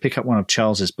series. If they pick up one of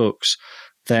Charles's books,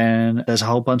 then there's a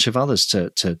whole bunch of others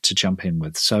to jump in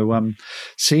with. So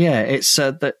yeah, it's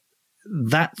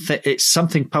it's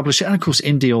something published, and of course,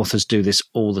 indie authors do this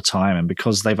all the time, and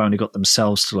because they've only got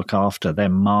themselves to look after, they're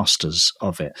masters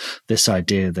of it. This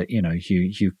idea that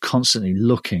you constantly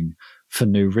looking for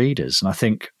new readers, and I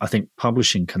think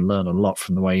publishing can learn a lot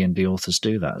from the way indie authors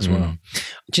do that as well.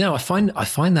 Do you know? I find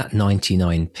that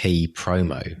 99p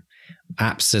promo.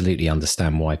 Absolutely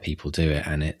understand why people do it,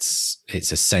 and it's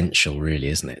essential, really,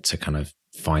 isn't it, to kind of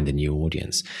find a new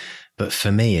audience. But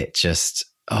for me, it just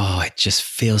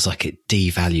feels like it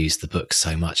devalues the book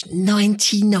so much.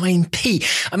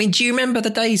 99p. I mean, do you remember the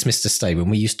days, Mr. Stay, when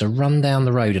we used to run down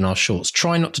the road in our shorts,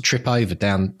 try not to trip over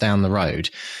down the road,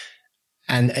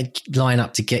 and line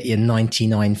up to get your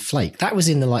 99 flake? That was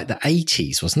in the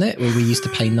 80s, wasn't it? Where we used to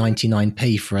pay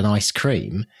 99p for an ice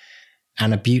cream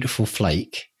and a beautiful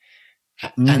flake.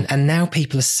 And now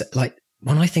people are like,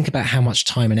 when I think about how much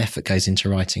time and effort goes into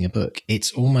writing a book,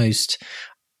 it's almost,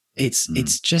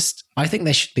 it's just, I think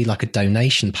there should be like a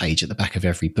donation page at the back of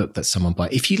every book that someone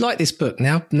buys. If you like this book,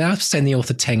 now send the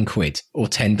author 10 quid or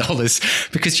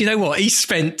 $10, because you know what? He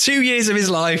spent 2 years of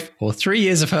his life or 3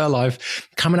 years of her life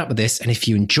coming up with this. And if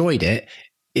you enjoyed it,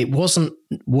 it wasn't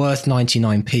worth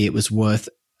 99p. It was worth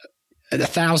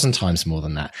 1,000 times more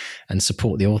than that, and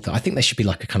support the author. I think there should be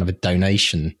like a kind of a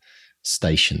donation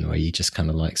station where you just kind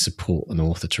of like support an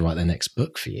author to write their next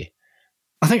book for you.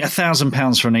 I think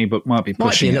 £1,000 for an ebook might be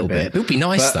pushing a little bit. It would be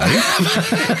nice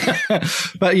though.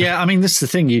 But yeah, I mean, this is the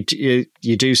thing.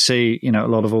 You do see, a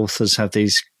lot of authors have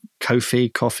these Ko-fi,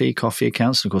 coffee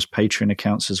accounts, and of course Patreon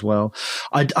accounts as well.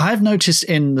 I've noticed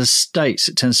in the States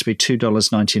it tends to be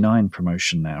 $2.99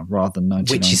 promotion now rather than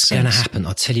 99 Which is cents. going to happen.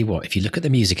 I'll tell you what, if you look at the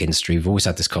music industry, we've always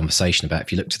had this conversation about,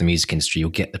 if you look to the music industry,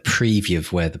 you'll get the preview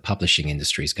of where the publishing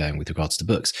industry is going with regards to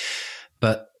books.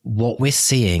 But what we're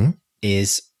seeing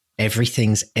is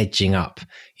everything's edging up.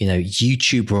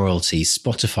 YouTube royalties,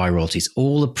 Spotify royalties,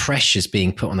 all the pressures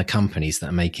being put on the companies that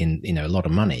are making, a lot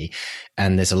of money.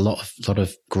 And there's a lot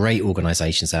of great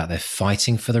organizations out there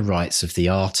fighting for the rights of the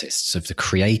artists, of the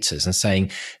creators, and saying,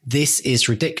 this is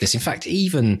ridiculous. In fact,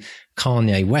 even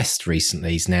Kanye West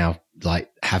recently is now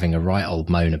like having a right old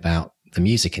moan about the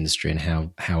music industry and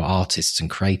how artists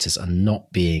and creators are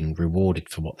not being rewarded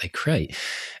for what they create.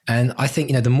 And I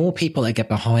think, the more people that get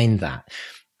behind that,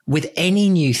 with any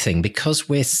new thing, because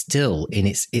we're still in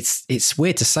it's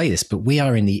weird to say this, but we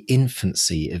are in the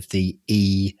infancy of the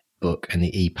e-book and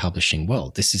the e-publishing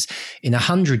world. This is, in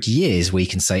 100 years, we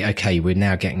can say, okay, we're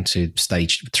now getting to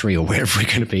stage 3 or wherever we're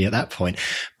going to be at that point.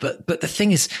 But the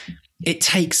thing is, it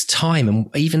takes time. And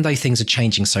even though things are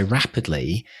changing so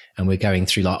rapidly and we're going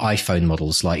through like iPhone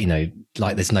models, like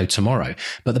there's no tomorrow.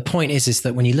 But the point is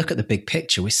that when you look at the big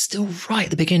picture, we're still right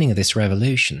at the beginning of this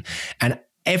revolution. And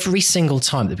every single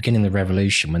time at the beginning of the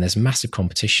revolution, when there's massive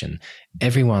competition,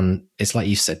 everyone, it's like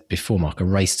you said before, Mark, a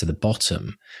race to the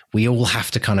bottom. We all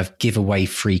have to kind of give away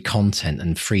free content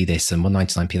and free this and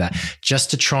 199p that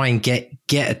just to try and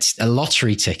get a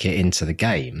lottery ticket into the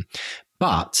game.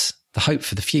 But the hope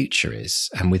for the future is,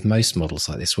 and with most models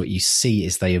like this, what you see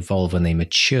is they evolve and they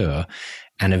mature,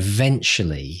 and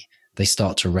eventually they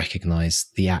start to recognize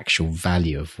the actual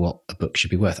value of what a book should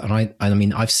be worth. And I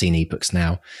mean, I've seen ebooks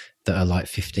now that are like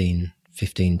 £15,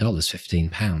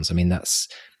 £15. I mean, that's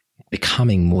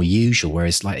becoming more usual.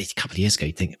 Whereas like a couple of years ago,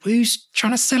 you'd think, who's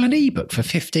trying to sell an ebook for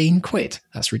 15 quid?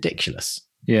 That's ridiculous.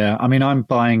 Yeah. I mean, I'm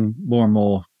buying more and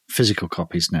more physical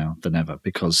copies now than ever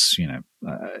because,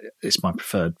 it's my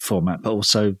preferred format, but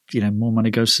also, more money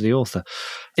goes to the author.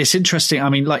 It's interesting. I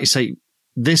mean, like you say,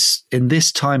 in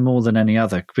this time more than any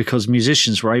other, because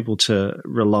musicians were able to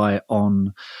rely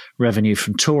on revenue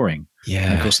from touring. Yeah.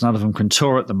 And of course, none of them can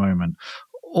tour at the moment.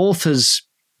 Authors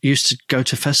used to go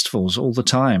to festivals all the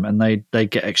time and they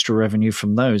get extra revenue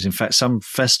from those. In fact, some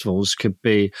festivals could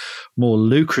be more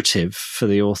lucrative for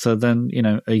the author than,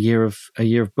 a year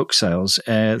of book sales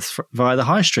via the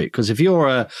high street. Because if you're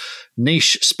a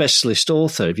niche specialist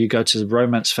author, if you go to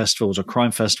romance festivals or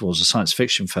crime festivals or science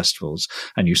fiction festivals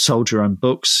and you sold your own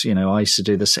books, I used to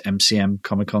do this at MCM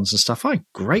Comic Cons and stuff.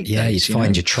 Great. Yeah, days, you'd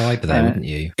find your tribe there, wouldn't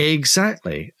you?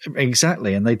 Exactly.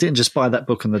 And they didn't just buy that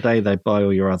book on the day, they buy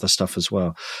all your other stuff as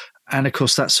well. And of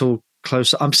course, that's all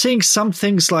close. I'm seeing some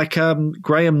things like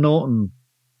Graham Norton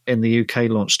in the UK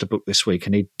launched a book this week,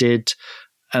 and he did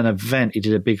an event. He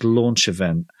did a big launch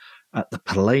event at the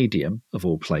Palladium of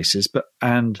all places, but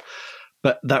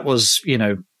that was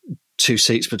 2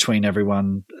 seats between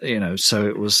everyone, so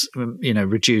it was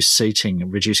reduced seating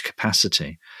and reduced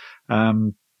capacity.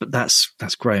 But that's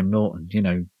Graham Norton.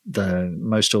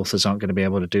 Most authors aren't going to be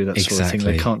able to do that sort of thing.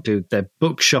 They can't do their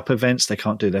bookshop events. They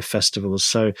can't do their festivals.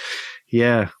 So,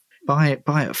 yeah, buy it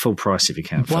at full price if you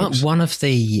can. One of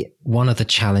the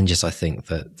challenges I think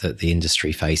that the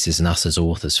industry faces and us as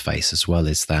authors face as well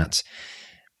is that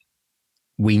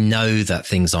we know that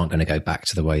things aren't going to go back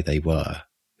to the way they were.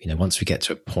 Once we get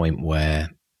to a point where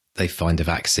they find a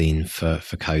vaccine for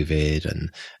COVID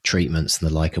and treatments and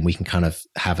the like, and we can kind of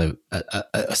have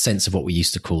a sense of what we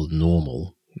used to call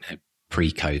normal,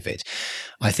 pre-COVID.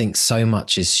 I think so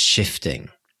much is shifting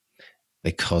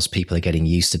because people are getting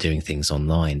used to doing things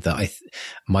online that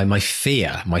my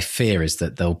fear is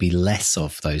that there'll be less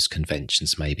of those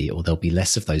conventions maybe, or there'll be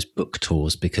less of those book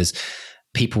tours because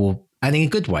people will, and in a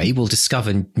good way, we'll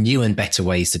discover new and better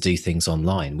ways to do things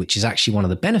online, which is actually one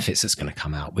of the benefits that's going to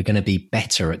come out. We're going to be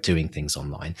better at doing things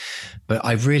online. But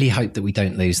I really hope that we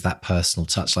don't lose that personal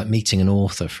touch. Like meeting an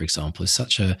author, for example, is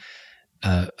such a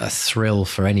thrill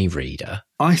for any reader.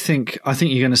 I think you're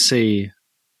going to see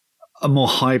a more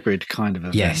hybrid kind of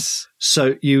event. Yes.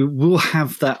 So you will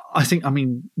have that. I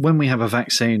mean, when we have a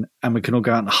vaccine and we can all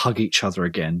go out and hug each other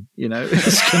again,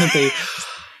 it's going to be...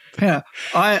 Yeah,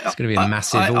 it's going to be a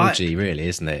massive orgy, really,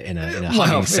 isn't it? In a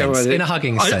hugging sense. In a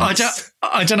hugging sense.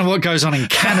 I don't know what goes on in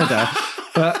Canada,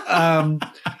 but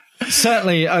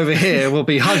certainly over here we'll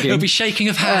be hugging. We'll be shaking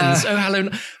of hands. Oh, hello,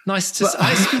 nice to.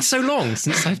 It's been so long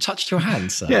since I've touched your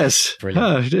hand. So. Yes,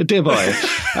 brilliant. Oh, dear boy.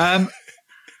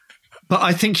 But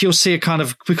I think you'll see a kind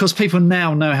of, because people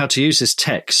now know how to use this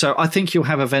tech. So I think you'll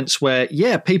have events where,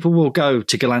 people will go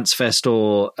to Galant's Fest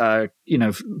or,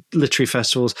 literary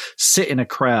festivals, sit in a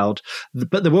crowd.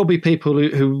 But there will be people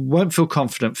who won't feel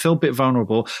confident, feel a bit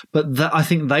vulnerable, but I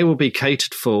think they will be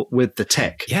catered for with the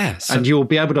tech. Yeah. And you'll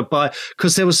be able to buy,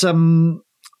 because there was, I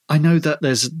know that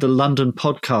there's the London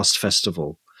Podcast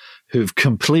Festival, who've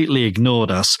completely ignored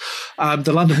us.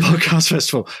 The London Podcast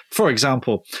Festival, for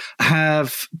example,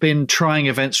 have been trying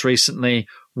events recently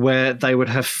where they would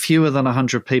have fewer than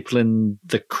 100 people in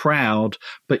the crowd,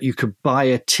 but you could buy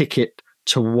a ticket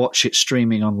to watch it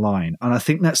streaming online. And I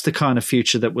think that's the kind of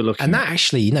future that we're looking at. And that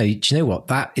actually, do you know what?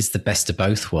 That is the best of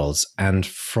both worlds. And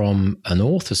from an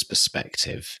author's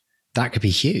perspective, that could be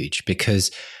huge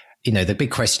because the big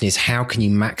question is, how can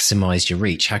you maximize your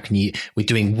reach? We're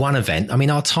doing one event. I mean,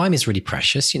 our time is really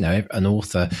precious. an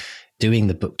author doing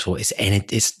the book tour,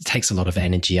 it takes a lot of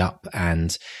energy up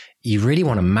and you really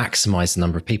want to maximize the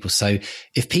number of people. So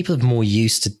if people are more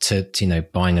used to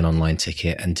buying an online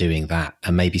ticket and doing that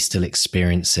and maybe still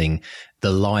experiencing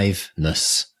the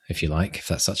liveness, if you like, if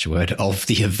that's such a word, of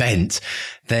the event,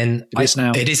 then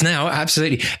it is now.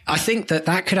 Absolutely. I think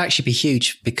that could actually be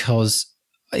huge because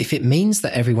if it means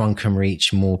that everyone can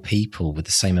reach more people with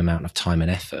the same amount of time and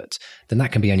effort, then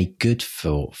that can be only good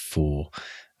for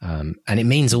and it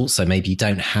means also maybe you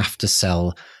don't have to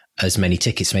sell as many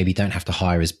tickets. Maybe you don't have to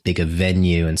hire as big a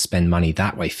venue and spend money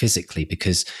that way physically,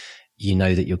 because you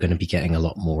know that you're going to be getting a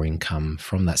lot more income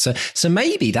from that. So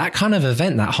maybe that kind of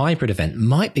event, that hybrid event,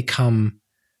 might become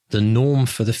the norm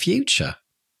for the future.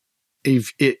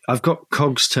 I've got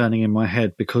cogs turning in my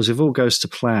head, because if all goes to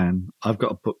plan, I've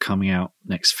got a book coming out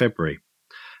next February.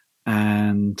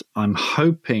 And I'm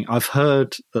hoping, I've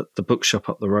heard that the bookshop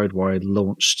up the road where I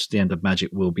launched The End of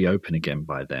Magic will be open again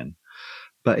by then.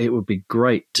 But it would be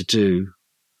great to do,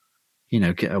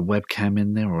 get a webcam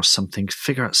in there or something,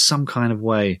 figure out some kind of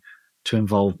way to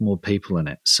involve more people in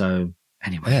it. So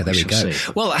anyway, yeah, there we go.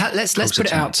 See. Well, let's put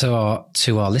it out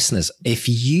to our listeners. If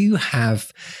you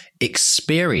have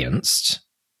experienced,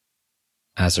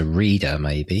 as a reader,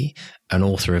 maybe an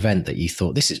author event that you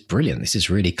thought, this is brilliant, this is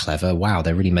really clever, wow,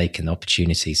 they're really making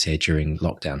opportunities here during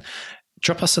lockdown,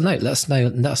 drop us a note. Let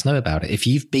us know about it. If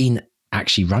you've been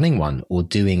actually running one or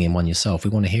doing in one yourself, we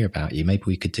want to hear about you. Maybe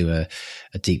we could do a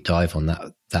deep dive on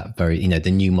that very, the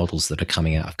new models that are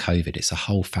coming out of COVID. It's a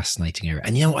whole fascinating area.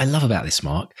 And what I love about this,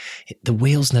 Mark, the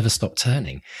wheels never stop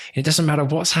turning. It doesn't matter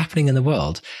what's happening in the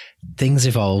world. Things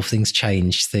evolve, things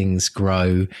change, things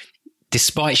grow.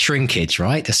 Despite shrinkage,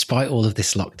 right? Despite all of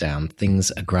this lockdown,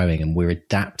 things are growing and we're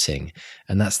adapting.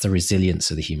 And that's the resilience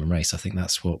of the human race. I think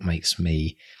that's what makes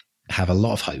me have a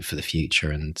lot of hope for the future.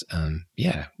 And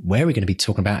where are we going to be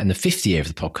talking about in the 5th year of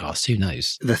the podcast? Who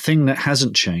knows? The thing that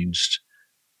hasn't changed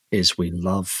is we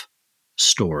love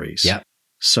stories. Yeah.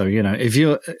 So,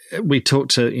 I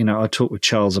talked with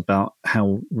Charles about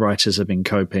how writers have been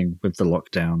coping with the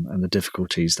lockdown and the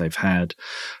difficulties they've had,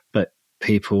 but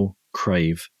people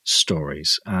crave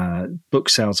stories. Book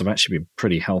sales have actually been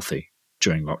pretty healthy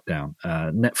during lockdown.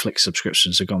 Netflix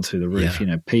subscriptions have gone through the roof.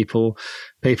 Yeah. People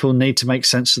need to make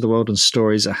sense of the world, and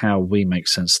stories are how we make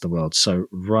sense of the world. So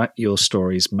write your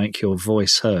stories, make your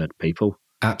voice heard, people.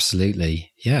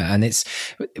 Absolutely. Yeah. And it's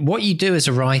what you do as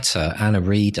a writer and a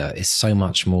reader is so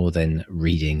much more than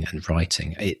reading and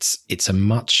writing. It's a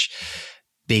much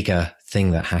bigger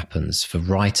thing that happens for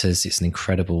writers. It's an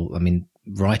incredible,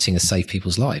 writing has saved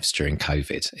people's lives during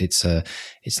COVID. It's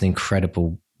an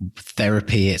incredible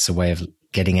therapy. It's a way of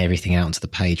getting everything out onto the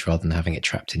page rather than having it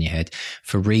trapped in your head.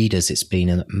 For readers, it's been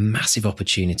a massive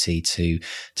opportunity to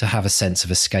have a sense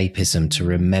of escapism, to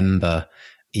remember,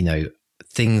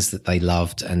 things that they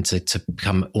loved, and to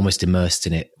become almost immersed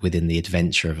in it within the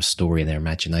adventure of a story in their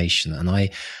imagination. And I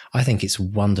think it's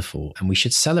wonderful, and we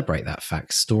should celebrate that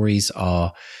fact. Stories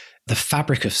are the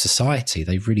fabric of society.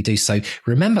 They really do. So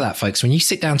remember that, folks. When you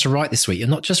sit down to write this week, you're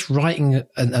not just writing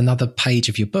another page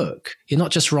of your book. You're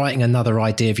not just writing another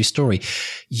idea of your story.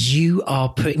 You are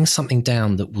putting something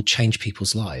down that will change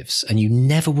people's lives. And you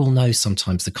never will know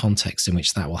sometimes the context in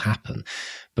which that will happen.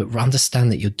 But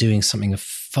understand that you're doing something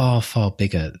far, far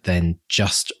bigger than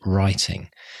just writing.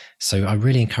 So I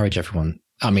really encourage everyone,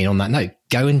 on that note,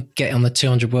 go and get on the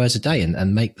 200 words a day and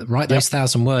write those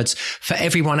 1,000 words for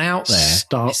everyone out there.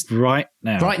 Start right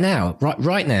now. Right now.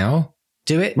 Right now.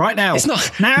 Do it. Right now. It's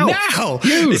not now.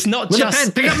 It's not with just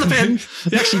a pen. Pick up the pen.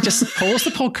 Actually, just pause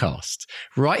the podcast,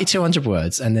 write your 200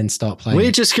 words, and then start playing.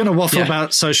 We're just going to waffle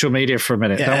about social media for a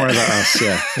minute. Yeah. Don't worry about us.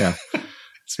 Yeah.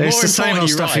 It's the same old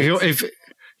stuff.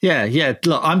 Yeah.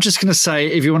 Look, I'm just going to say,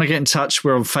 if you want to get in touch,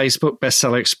 we're on Facebook,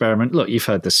 Bestseller Experiment. Look, you've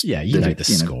heard this. Yeah, you know the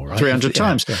score, right? 300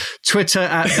 times. Yeah. Twitter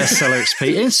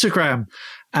 @BestsellerXP, Instagram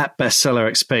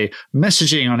 @BestsellerXP.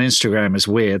 Messaging on Instagram is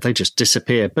weird. They just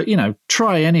disappear. But,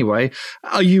 try anyway.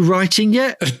 Are you writing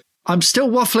yet? I'm still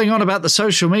waffling on about the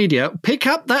social media. Pick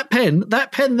up that pen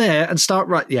there, and start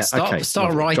writing. Yeah, Start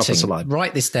writing. Drop us a line.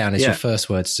 Write this down as your first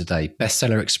words today.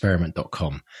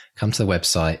 bestsellerexperiment.com. Come to the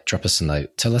website, drop us a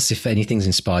note. Tell us if anything's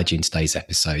inspired you in today's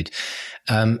episode.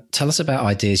 Tell us about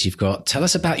ideas you've got. Tell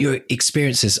us about your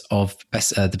experiences of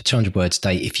the 200 words a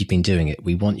day if you've been doing it.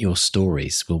 We want your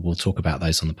stories. We'll talk about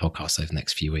those on the podcast over the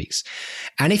next few weeks.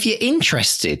 And if you're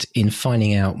interested in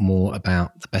finding out more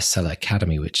about the Bestseller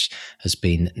Academy, which has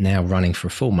been now running for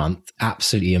a full month,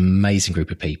 absolutely amazing group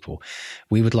of people,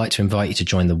 we would like to invite you to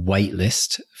join the wait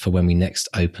list for when we next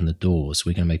open the doors.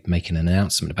 We're going to be making an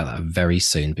announcement about that very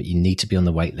soon, but you need to be on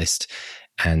the wait list.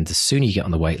 And the sooner you get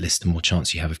on the wait list, the more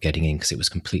chance you have of getting in, because it was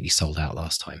completely sold out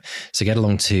last time. So get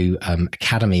along to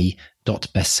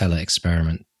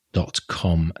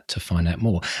academy.bestsellerexperiment.com to find out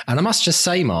more. And I must just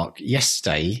say, Mark,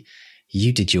 yesterday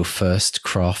you did your first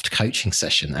craft coaching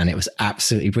session, and it was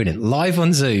absolutely brilliant. Live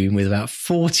on Zoom with about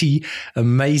 40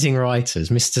 amazing writers.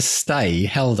 Mr. Stay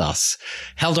held our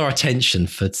attention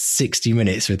for 60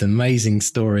 minutes with amazing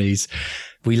stories.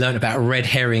 We learned about red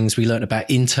herrings. We learned about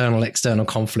internal, external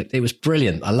conflict. It was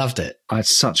brilliant. I loved it. I had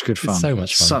such good fun. So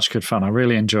much fun. Such good fun. I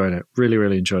really enjoyed it. Really,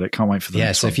 really enjoyed it. Can't wait for the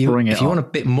next so one. if you want a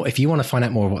bit more, if you want to find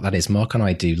out more of what that is, Mark and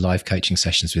I do live coaching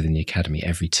sessions within the Academy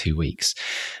every 2 weeks.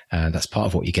 That's part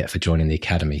of what you get for joining the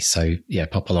Academy. So yeah,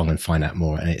 pop along and find out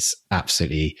more. And it's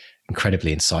absolutely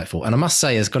incredibly insightful. And I must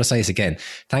say, I've got to say this again,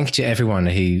 thank you to everyone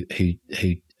who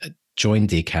joined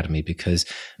the Academy, because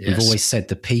we've always said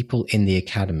the people in the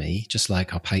Academy, just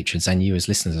like our patrons and you as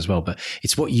listeners as well, but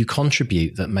it's what you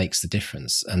contribute that makes the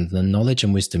difference. And the knowledge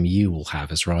and wisdom you will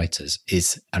have as writers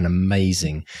is an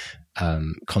amazing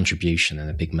contribution and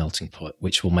a big melting pot,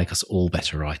 which will make us all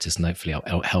better writers, and hopefully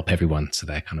help everyone to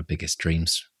their kind of biggest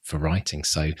dreams for writing.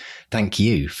 So thank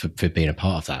you for being a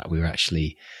part of that. We were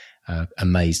actually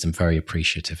amazed and very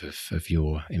appreciative of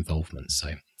your involvement.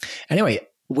 So anyway,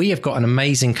 we have got an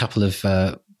amazing couple of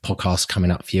podcasts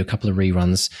coming up for you, a couple of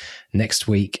reruns next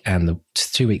week and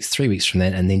 3 weeks from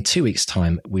then. And in 2 weeks'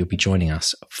 time, we'll be joining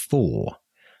us for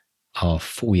our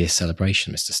 4-year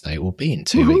celebration, Mr. Stay. It will be in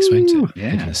 2 weeks, won't it?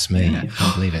 Yeah. Goodness me. I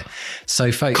can't believe it.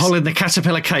 So, folks. Colin the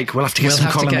Caterpillar Cake. We'll have to get some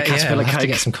Colin the Caterpillar Cake. Have to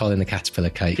get some Colin the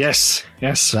Caterpillar Cake. Yes.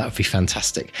 So that would be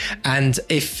fantastic. And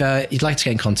if you'd like to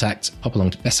get in contact, pop along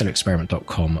to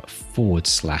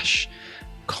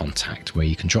bestsellerexperiment.com/contact, where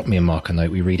you can drop me and Mark a note.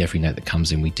 We read every note that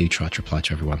comes in. We do try to reply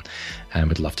to everyone, and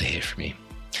we'd love to hear from you.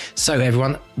 So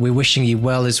everyone, we're wishing you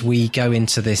well as we go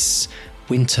into this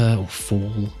winter or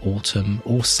fall, autumn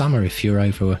or summer if you're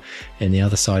over in the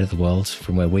other side of the world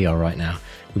from where we are right now.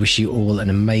 We wish you all an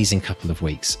amazing couple of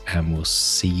weeks, and we'll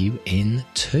see you in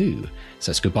 2.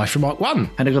 So it's goodbye from Mark 1.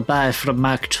 And a goodbye from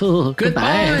Mark 2.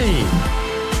 Goodbye.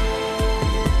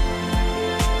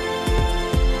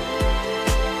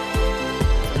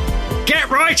 Get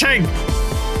writing!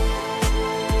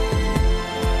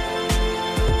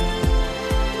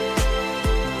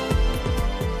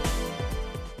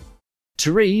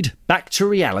 To read Back to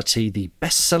Reality, the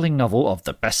best-selling novel of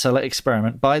the Bestseller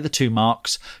Experiment by the 2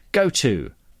 Marks, go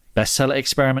to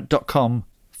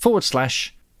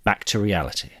bestsellerexperiment.com/Back to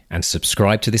Reality. And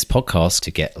subscribe to this podcast to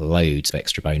get loads of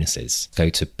extra bonuses. Go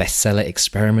to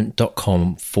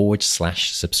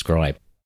bestsellerexperiment.com/subscribe.